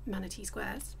by Manatee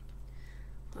Squares.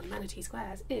 Well, Manatee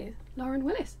Squares is Lauren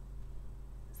Willis.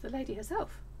 It's the lady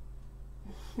herself.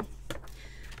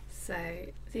 So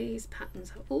these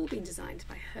patterns have all been designed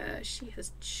by her. She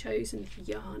has chosen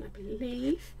the yarn, I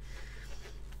believe.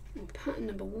 And pattern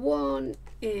number 1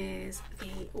 is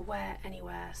the Wear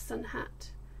Anywhere sun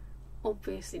hat.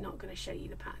 Obviously not going to show you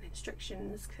the pattern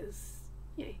instructions because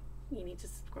you need to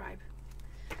subscribe.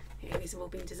 These have all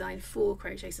been designed for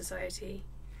Crochet Society,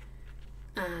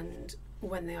 and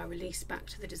when they are released back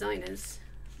to the designers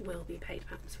will be paid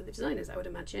patterns for the designers, I would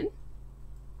imagine.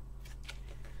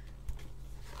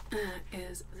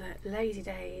 Is the Lazy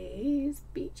Days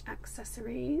beach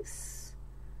accessories.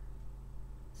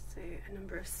 So a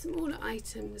number of smaller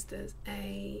items. There's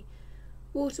a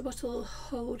water bottle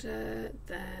holder,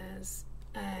 there's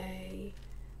a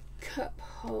cup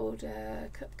holder,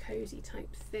 cup cozy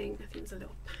type thing. I think there's a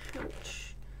little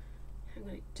pouch. Hang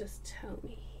on, it does tell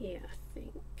me here, I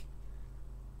think.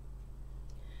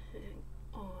 Hang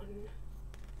on.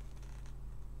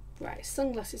 Right,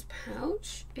 sunglasses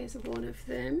pouch is one of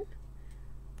them.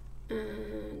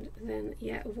 And then,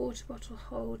 yeah, a water bottle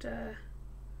holder.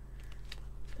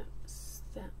 That's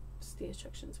the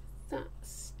instructions for that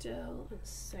still, and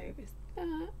so is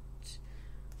that.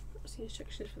 That's the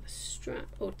instructions for the strap,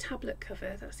 or tablet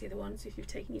cover, that's the other one. So if you've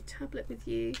taken your tablet with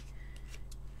you,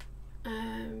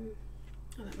 oh,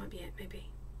 that might be it, maybe.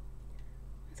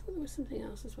 I thought there was something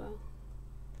else as well,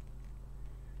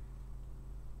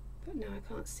 but no, I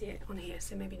can't see it on here,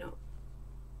 so maybe not.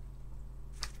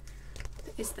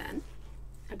 There is then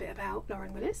a bit about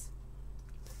Lauren Willis.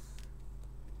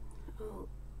 I'll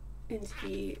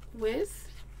interview with,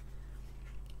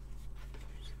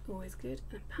 which is always good.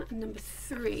 And pattern number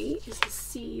 3 is the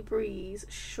Sea Breeze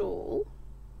shawl.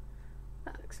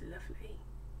 That looks lovely.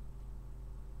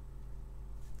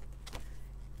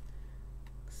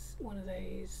 It's one of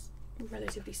those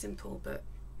relatively simple but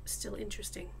still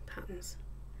interesting patterns.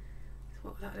 That's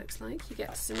what that looks like. You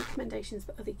get some recommendations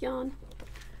for other yarn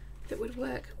that would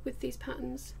work with these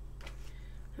patterns.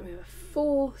 And we have a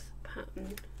 4th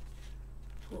pattern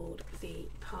called the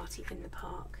Party in the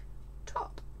Park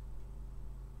top,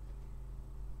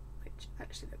 which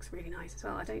actually looks really nice as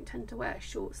well. I don't tend to wear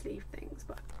short sleeve things,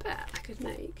 but I bet I could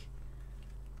make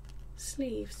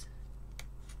sleeves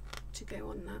to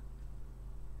go on that.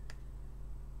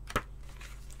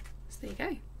 So there you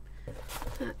go.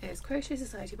 That is Crochet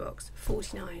Society box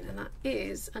 49, and that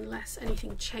is, unless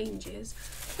anything changes,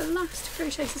 the last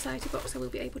Crochet Society box I will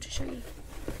be able to show you.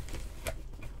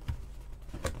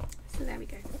 So there we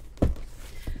go.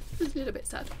 It's a little bit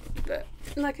sad, but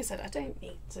like I said, I don't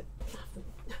need to have them.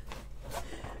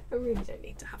 I really don't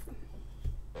need to have them.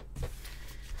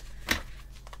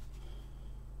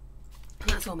 And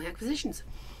that's all my acquisitions.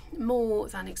 More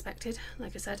than expected.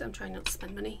 Like I said, I'm trying not to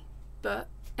spend money, but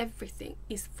everything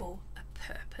is for a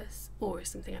purpose, or is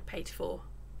something I paid for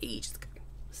ages ago.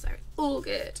 So it's all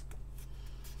good.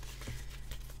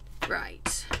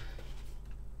 Right.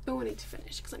 Oh, I need to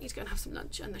finish because I need to go and have some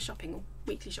lunch, and the shopping,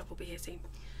 weekly shop will be here soon.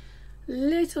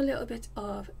 Little bit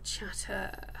of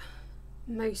chatter,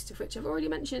 most of which I've already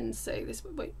mentioned, so this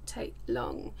won't take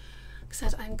long. Like I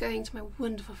said, I'm going to my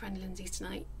wonderful friend Lindsay's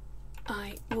tonight.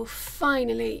 I will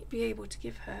finally be able to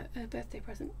give her a birthday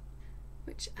present,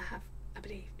 which I have, I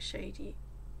believe, showed you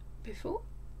before.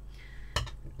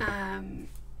 And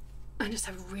just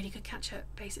have a really good catch up.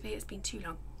 Basically, it's been too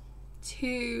long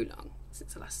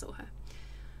since I last saw her,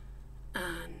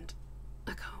 and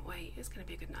I can't wait. It's going to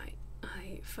be a good night.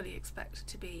 I fully expect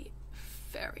to be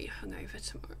very hungover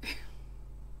tomorrow.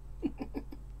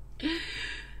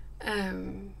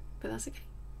 But that's okay.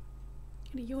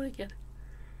 I'm gonna yawn again.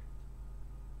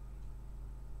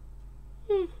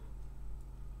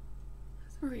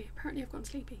 Sorry, apparently I've gone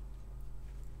sleepy.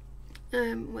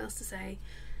 What else to say?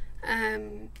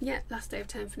 Yeah, last day of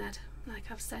term for Ned.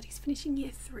 Like I've said, he's finishing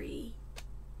year 3,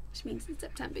 which means in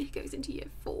September he goes into year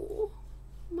 4.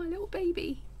 My little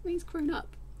baby, he's grown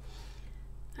up.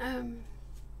 So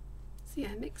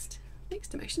yeah, mixed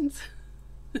emotions.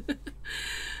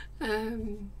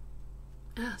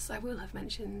 As I will have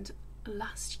mentioned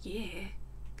last year,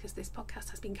 because this podcast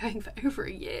has been going for over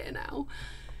a year now,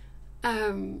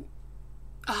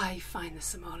 I find the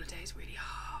summer holidays really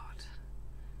hard.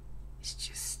 It's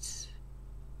just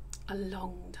a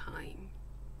long time.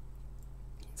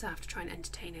 So I have to try and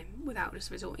entertain him without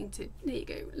just resorting to, there you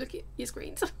go, look at your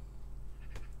screens.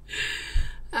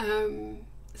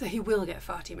 So he will get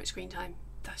far too much screen time.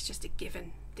 That's just a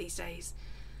given these days.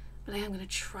 But I am going to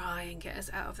try and get us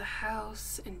out of the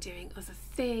house and doing other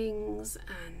things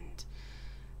and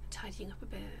tidying up a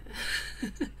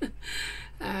bit.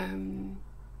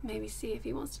 Maybe see if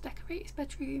he wants to decorate his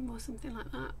bedroom or something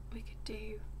like that. We could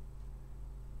do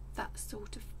that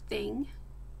sort of thing.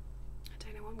 I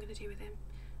don't know what I'm going to do with him.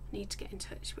 I need to get in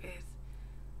touch with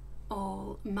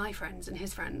all my friends and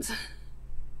his friends.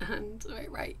 And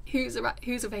right, who's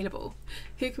available?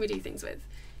 Who can we do things with?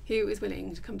 Who is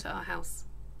willing to come to our house?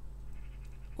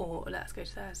 Or let us go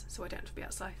to theirs, so I don't have to be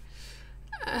outside.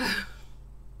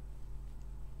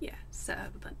 Yeah, set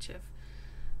up a bunch of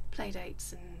play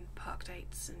dates and park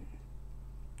dates and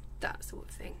that sort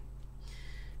of thing,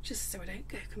 just so I don't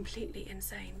go completely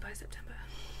insane by September.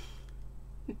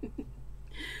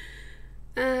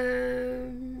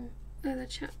 Other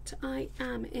chat. I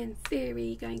am in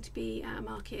theory going to be at a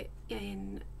market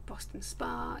in Boston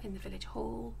Spa in the Village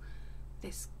Hall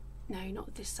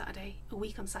not this Saturday, a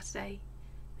week on Saturday,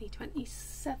 the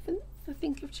 27th I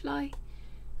think of July.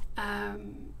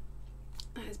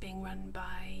 That is being run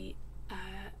by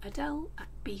Adele at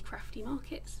Be Crafty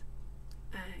Markets.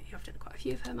 I've done quite a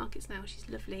few of her markets now. She's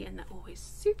lovely and they're always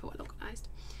super well organised.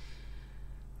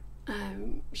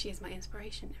 She is my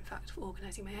inspiration, in fact, for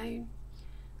organising my own.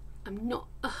 I'm not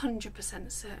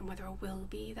 100% certain whether I will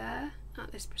be there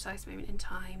at this precise moment in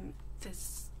time.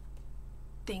 There's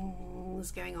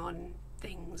things going on,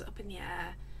 things up in the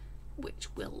air, which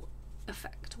will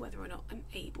affect whether or not I'm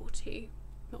able to.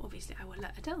 But obviously I will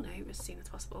let Adele know as soon as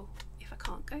possible if I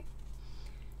can't go.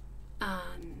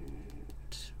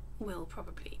 And we'll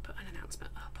probably put an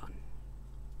announcement up on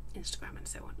Instagram and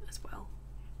so on as well.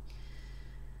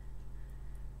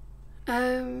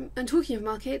 And talking of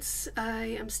markets,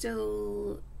 I am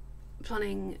still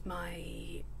planning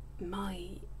my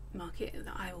market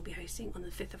that I will be hosting on the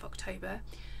 5th of October.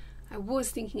 I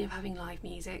was thinking of having live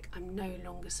music. I'm no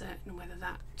longer certain whether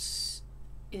that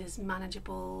is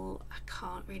manageable. I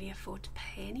can't really afford to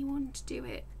pay anyone to do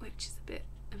it, which is a bit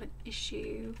of an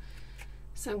issue.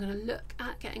 So I'm going to look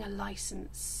at getting a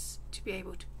license to be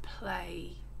able to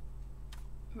play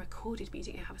recorded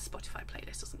music and have a Spotify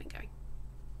playlist or something going.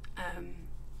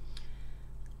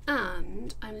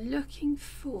 And I'm looking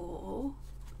for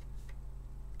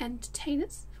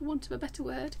entertainers, for want of a better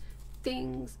word.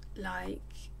 Things like,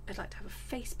 I'd like to have a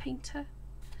face painter.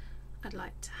 I'd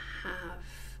like to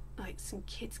have like some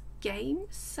kids' games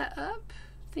set up,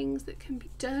 things that can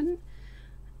be done.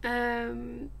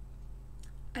 I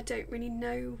don't really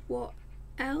know what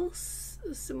else.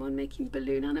 Someone making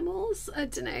balloon animals, I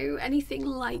don't know, anything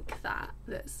like that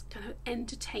that's kind of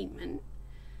entertainment,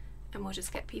 and we'll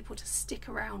just get people to stick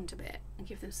around a bit and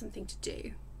give them something to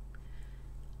do.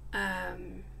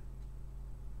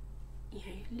 you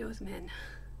know, lures men.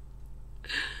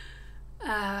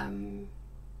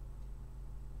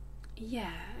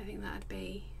 Yeah, I think that'd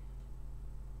be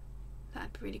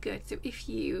really good. So if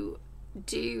you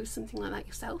do something like that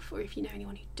yourself, or if you know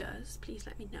anyone who does, please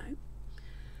let me know.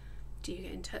 Do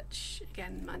get in touch.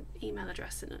 Again, my email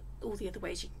address and all the other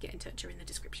ways you can get in touch are in the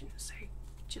description, so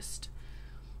just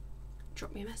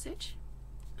drop me a message.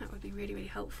 That would be really, really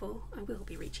helpful. I will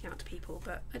be reaching out to people,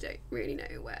 but I don't really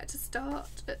know where to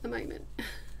start at the moment.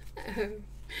 And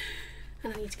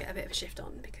I need to get a bit of a shift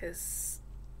on because,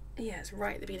 yeah, it's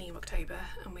right at the beginning of October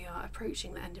and we are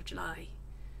approaching the end of July.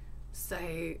 So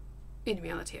in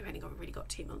reality, I've only really got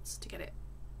 2 months to get it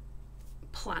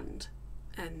planned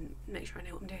and make sure I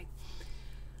know what I'm doing.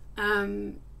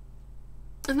 And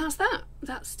that's that.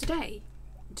 That's today.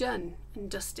 Done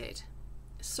and dusted.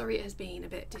 Sorry it has been a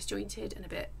bit disjointed and a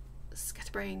bit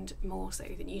scatterbrained, more so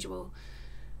than usual.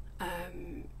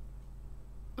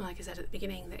 Like I said at the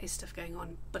beginning, there is stuff going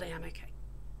on, but I am okay.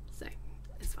 So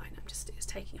it's fine. It's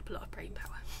taking up a lot of brain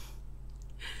power.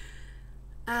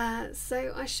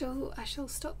 So I shall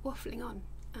stop waffling on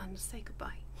and say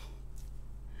goodbye.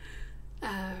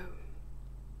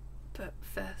 But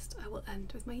first I will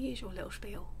end with my usual little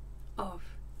spiel of,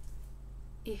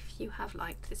 if you have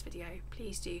liked this video,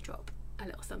 please do drop a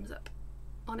little thumbs up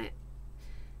on it.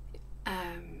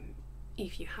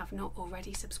 If you have not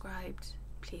already subscribed,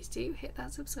 please do hit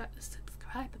that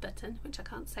subscribe button, which I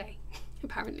can't say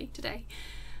apparently today.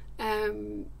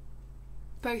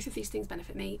 Both of these things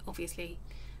benefit me, obviously.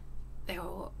 They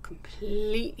are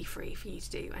completely free for you to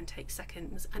do and take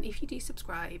seconds, and if you do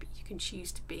subscribe, you can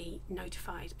choose to be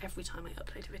notified every time I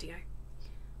upload a video,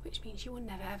 which means you will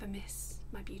never ever miss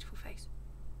my beautiful face.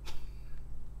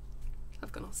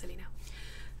 I've gone all silly now.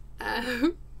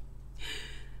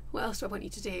 What else do I want you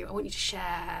to do? I want you to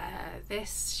share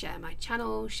this, share my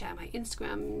channel, share my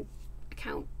Instagram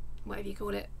account, whatever you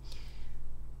call it.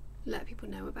 Let people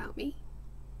know about me.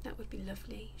 That would be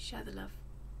lovely. Share the love.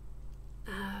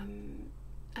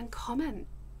 And comment,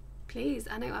 please.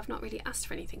 I know I've not really asked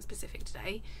for anything specific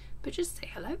today, but just say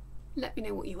hello. Let me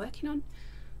know what you're working on.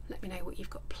 Let me know what you've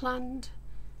got planned.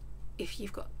 If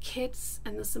you've got kids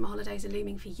and the summer holidays are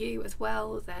looming for you as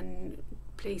well, then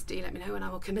please do let me know and I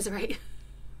will commiserate.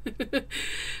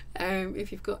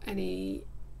 If you've got any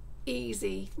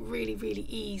easy, really, really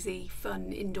easy,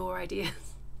 fun indoor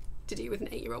ideas to do with an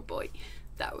 8-year-old boy,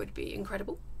 that would be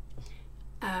incredible.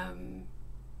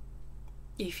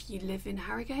 If you live in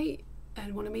Harrogate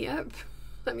and want to meet up,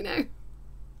 let me know.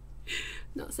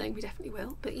 Not saying we definitely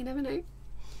will, but you never know.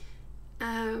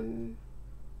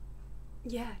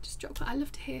 Yeah, just drop it. I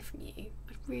love to hear from you.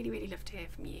 I'd really, really love to hear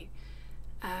from you.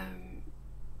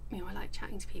 You know, I like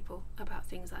chatting to people about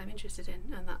things that I'm interested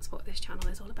in, and that's what this channel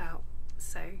is all about.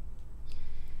 So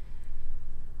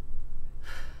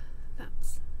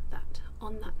that's that.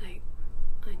 On that note,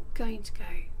 I'm going to go.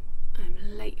 I'm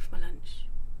late for my lunch,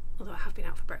 although I have been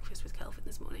out for breakfast with Kelvin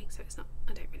this morning, so it's not,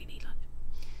 I don't really need lunch.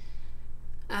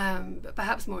 But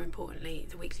perhaps more importantly,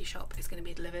 the weekly shop is going to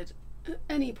be delivered at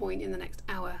any point in the next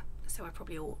hour, so I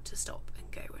probably ought to stop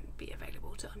and go and be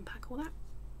available to unpack all that.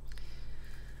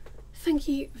 Thank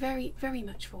you very, very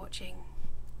much for watching.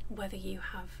 Whether you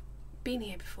have been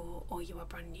here before or you are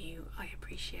brand new, I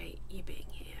appreciate you being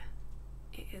here.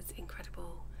 It is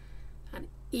incredible, and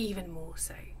even more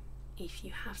so if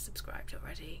you have subscribed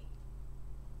already.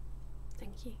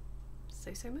 Thank you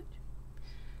so, so much.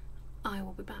 I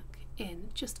will be back in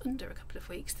just under a couple of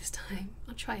weeks this time.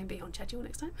 I'll try and be on schedule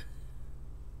next time.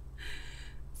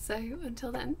 So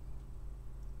until then,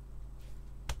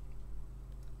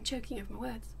 I'm choking over my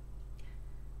words.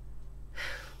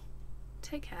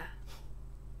 Take care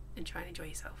and try and enjoy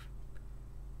yourself.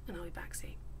 And I'll be back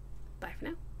soon. Bye for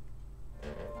now.